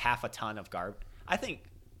 Half a ton of garbage. I think.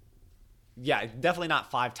 Yeah, definitely not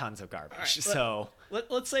 5 tons of garbage. Right,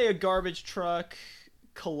 let's say a garbage truck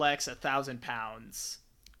collects 1,000 pounds.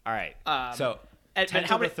 All right. So 10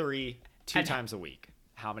 to the 3, 2 times a week.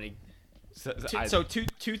 How many? So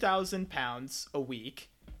 2,000 pounds a week.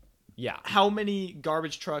 Yeah. How many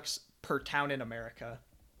garbage trucks per town in America?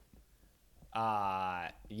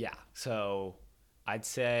 Yeah. So I'd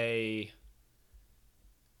say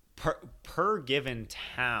per given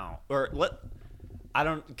town, or we'll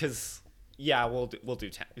do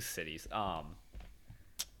cities.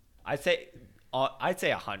 I'd say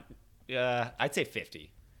 100. I'd say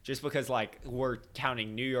 50, just because like we're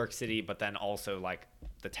counting New York City, but then also like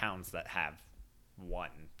the towns that have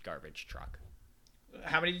one garbage truck.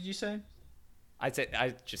 How many did you say? I'd say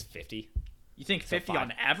just 50. You think 50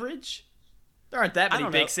 on average? There aren't that many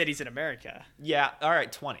big cities in America. Yeah. All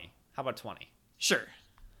right. 20. How about 20? Sure.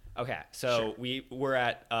 Okay. So sure. we're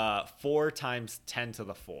at 4 times 10 to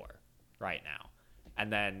the 4 right now,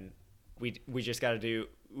 and then we just got to do.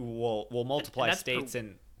 We'll multiply and states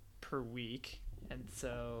per week, and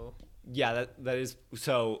so yeah, that is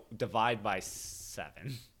so divide by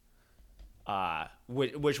 7.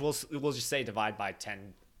 Which we'll just say divide by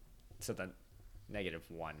 10 to the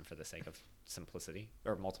 -1 for the sake of simplicity,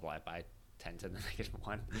 or multiply it by 10 to the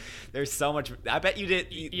 -1. There's so much. I bet you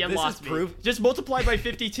did. You this lost is proof. Me. Just multiply by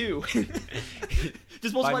 52.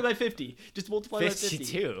 Just multiply by 50. Just multiply 52? by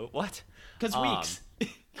 50. What? Because weeks.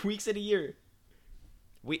 Weeks in a year.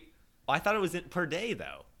 I thought it was per day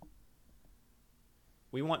though.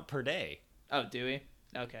 We want per day. Oh, do we?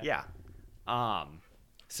 Okay. Yeah.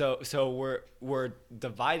 So we're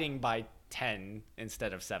dividing by 10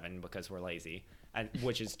 instead of 7 because we're lazy, and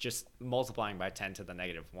which is just multiplying by 10 to the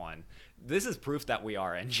 -1. This is proof that we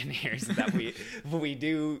are engineers, that we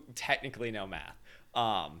do technically know math.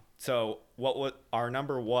 So our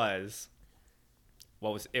number was?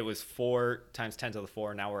 It was 4 times 10 to the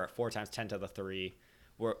 4. Now we're at 4 times 10 to the 3.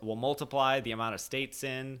 We'll multiply the amount of states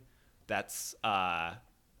in. That's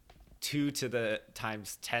 2 to the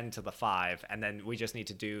times 10 to the 5, and then we just need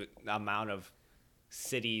to do the amount of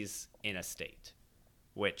cities in a state,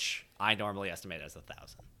 which I normally estimate as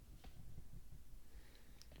 1,000.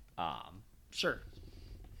 Sure.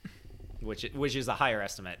 Which is a higher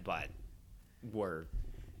estimate, but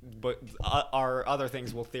our other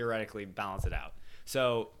things will theoretically balance it out.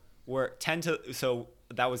 So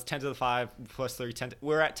that was 10 to the 5 plus 3.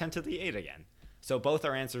 We're at 10 to the 8 again. So both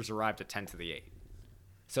our answers arrived at 10 to the 8.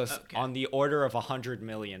 So on the order of 100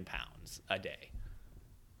 million pounds a day.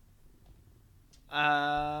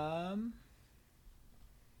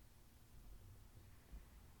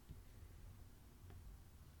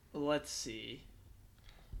 Let's see.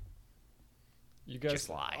 You guys Just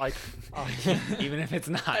lie. Like, Even if it's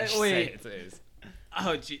not, just wait. say it is.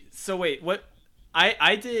 Oh, gee. So wait, what?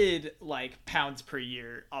 I did like pounds per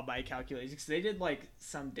year on my calculations because they did like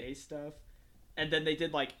some day stuff, and then they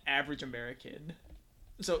did like average American.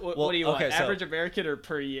 So what do you want? Average American or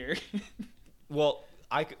per year? Well,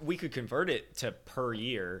 we could convert it to per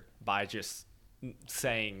year by just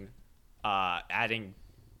saying, adding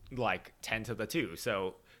like 10 to the 2.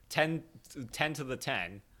 So 10 to the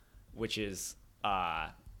 10, which is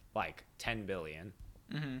like 10 billion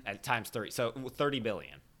at times 30. So 30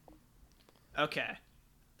 billion. Okay.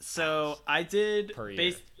 So I did per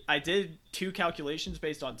year. I did 2 calculations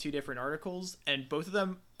based on 2 different articles, and both of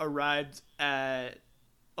them arrived at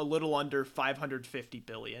a little under 550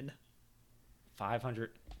 billion.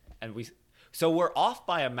 500, and so we're off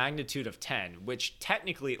by a magnitude of 10, which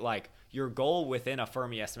technically, like, your goal within a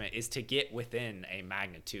Fermi estimate is to get within a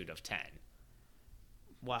magnitude of 10.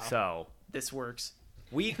 Wow. So this works.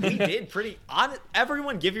 we did pretty on.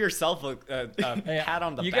 Everyone give yourself a pat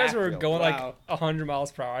on the back. You guys were going Wow. like 100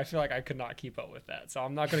 miles per hour. I feel like I could not keep up with that, so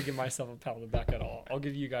I'm not going to give myself a pat on the back at all. I'll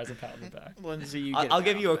give you guys a pat on the back. Lindsay, I'll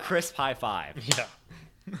give you a crisp high five. Yeah.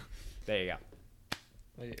 There you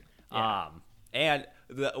go. Yeah. And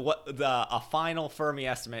a final Fermi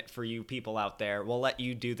estimate for you people out there. We'll let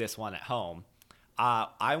you do this one at home.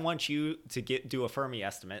 I want you to do a Fermi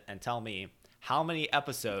estimate and tell me how many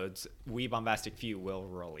episodes We Bombastic Few will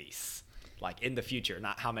release, like in the future,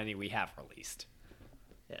 not how many we have released.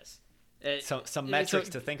 Yes. So some metrics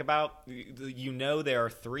to think about. You know, there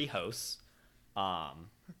are 3 hosts.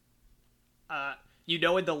 You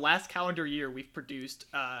know, in the last calendar year, we've produced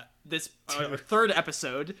this our 3rd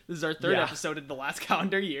episode. This is our 3rd episode in the last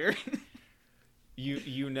calendar year.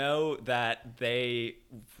 You know that they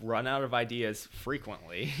run out of ideas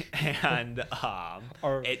frequently, and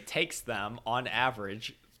it takes them, on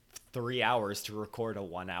average, 3 hours to record a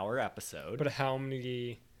 1-hour episode. But how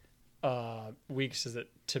many weeks does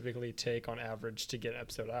it typically take on average to get an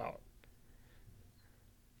episode out?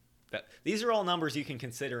 These are all numbers you can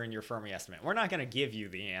consider in your Fermi estimate. We're not going to give you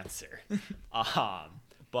the answer,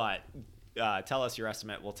 but tell us your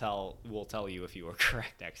estimate. We'll tell you if you were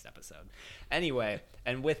correct next episode. Anyway,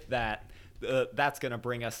 and with that, that's going to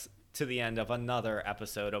bring us to the end of another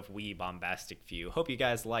episode of We Bombastic Few. Hope you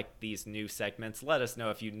guys like these new segments. Let us know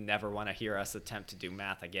if you never want to hear us attempt to do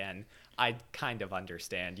math again. I kind of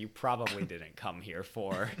understand. You probably didn't come here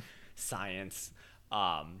for science,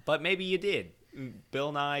 but maybe you did.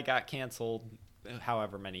 Bill Nye got canceled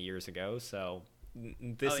however many years ago, so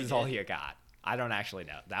this is all you got. I don't actually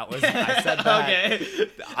know. I said that. Okay.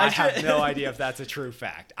 I have no idea if that's a true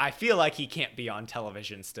fact. I feel like he can't be on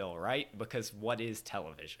television still, right? Because what is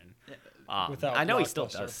television? I know he still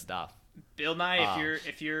does stuff. Bill Nye,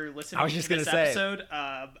 if you're listening I was just to this gonna say, episode,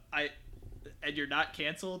 and you're not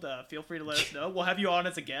canceled, feel free to let us know. We'll have you on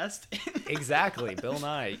as a guest. Exactly, Bill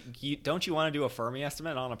Nye. Don't you want to do a Fermi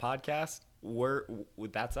estimate on a podcast?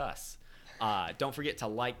 That's us. Don't forget to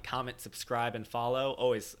like, comment, subscribe, and follow.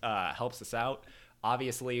 Always helps us out.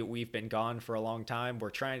 Obviously, we've been gone for a long time. We're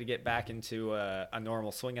trying to get back into a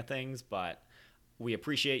normal swing of things, but we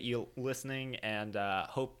appreciate you listening and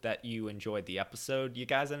hope that you enjoyed the episode. You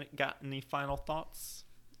guys got any final thoughts?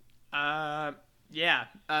 Yeah.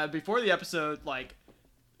 Before the episode, like,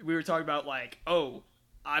 we were talking about, like,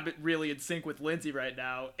 I'm really in sync with Lindsay right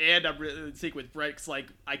now, and I'm really in sync with Brett, 'cause, like,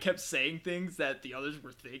 I kept saying things that the others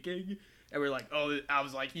were thinking, and we're like, I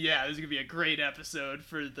was like, yeah, this is gonna be a great episode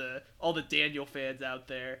for all the Daniel fans out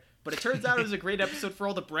there. But it turns out it was a great episode for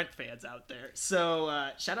all the Brent fans out there.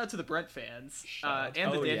 So shout out to the Brent fans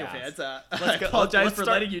and the Daniel fans. I apologize for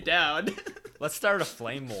letting you down. Let's start a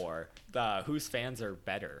flame war. Whose fans are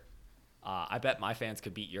better? I bet my fans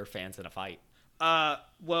could beat your fans in a fight.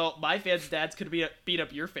 Well, my fans' dads could beat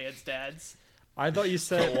up your fans' dads. I thought you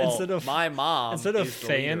said my mom instead of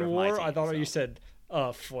fan war. I thought you said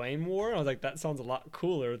flame war. I was like, that sounds a lot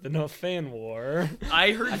cooler than a fan war.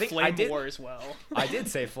 I heard flame war as well. I did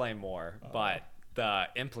say flame war, but the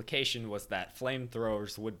implication was that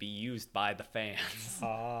flamethrowers would be used by the fans.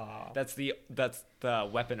 That's the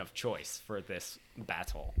weapon of choice for this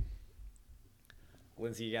battle.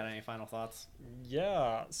 Lindsay, you got any final thoughts?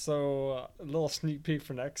 Yeah, so a little sneak peek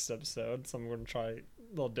for next episode. So I'm going to try a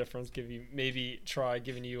little difference. Try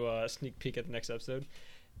giving you a sneak peek at the next episode.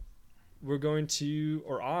 I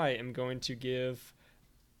am going to give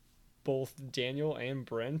both Daniel and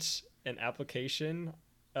Brent an application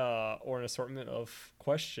or an assortment of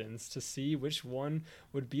questions to see which one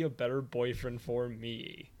would be a better boyfriend for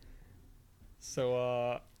me.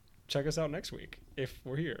 So check us out next week if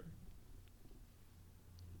we're here.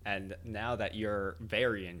 And now that you're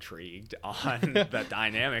very intrigued on the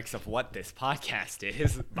dynamics of what this podcast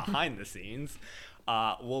is behind the scenes,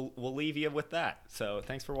 we'll leave you with that. So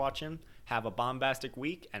thanks for watching. Have a bombastic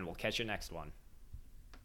week, and we'll catch you next one.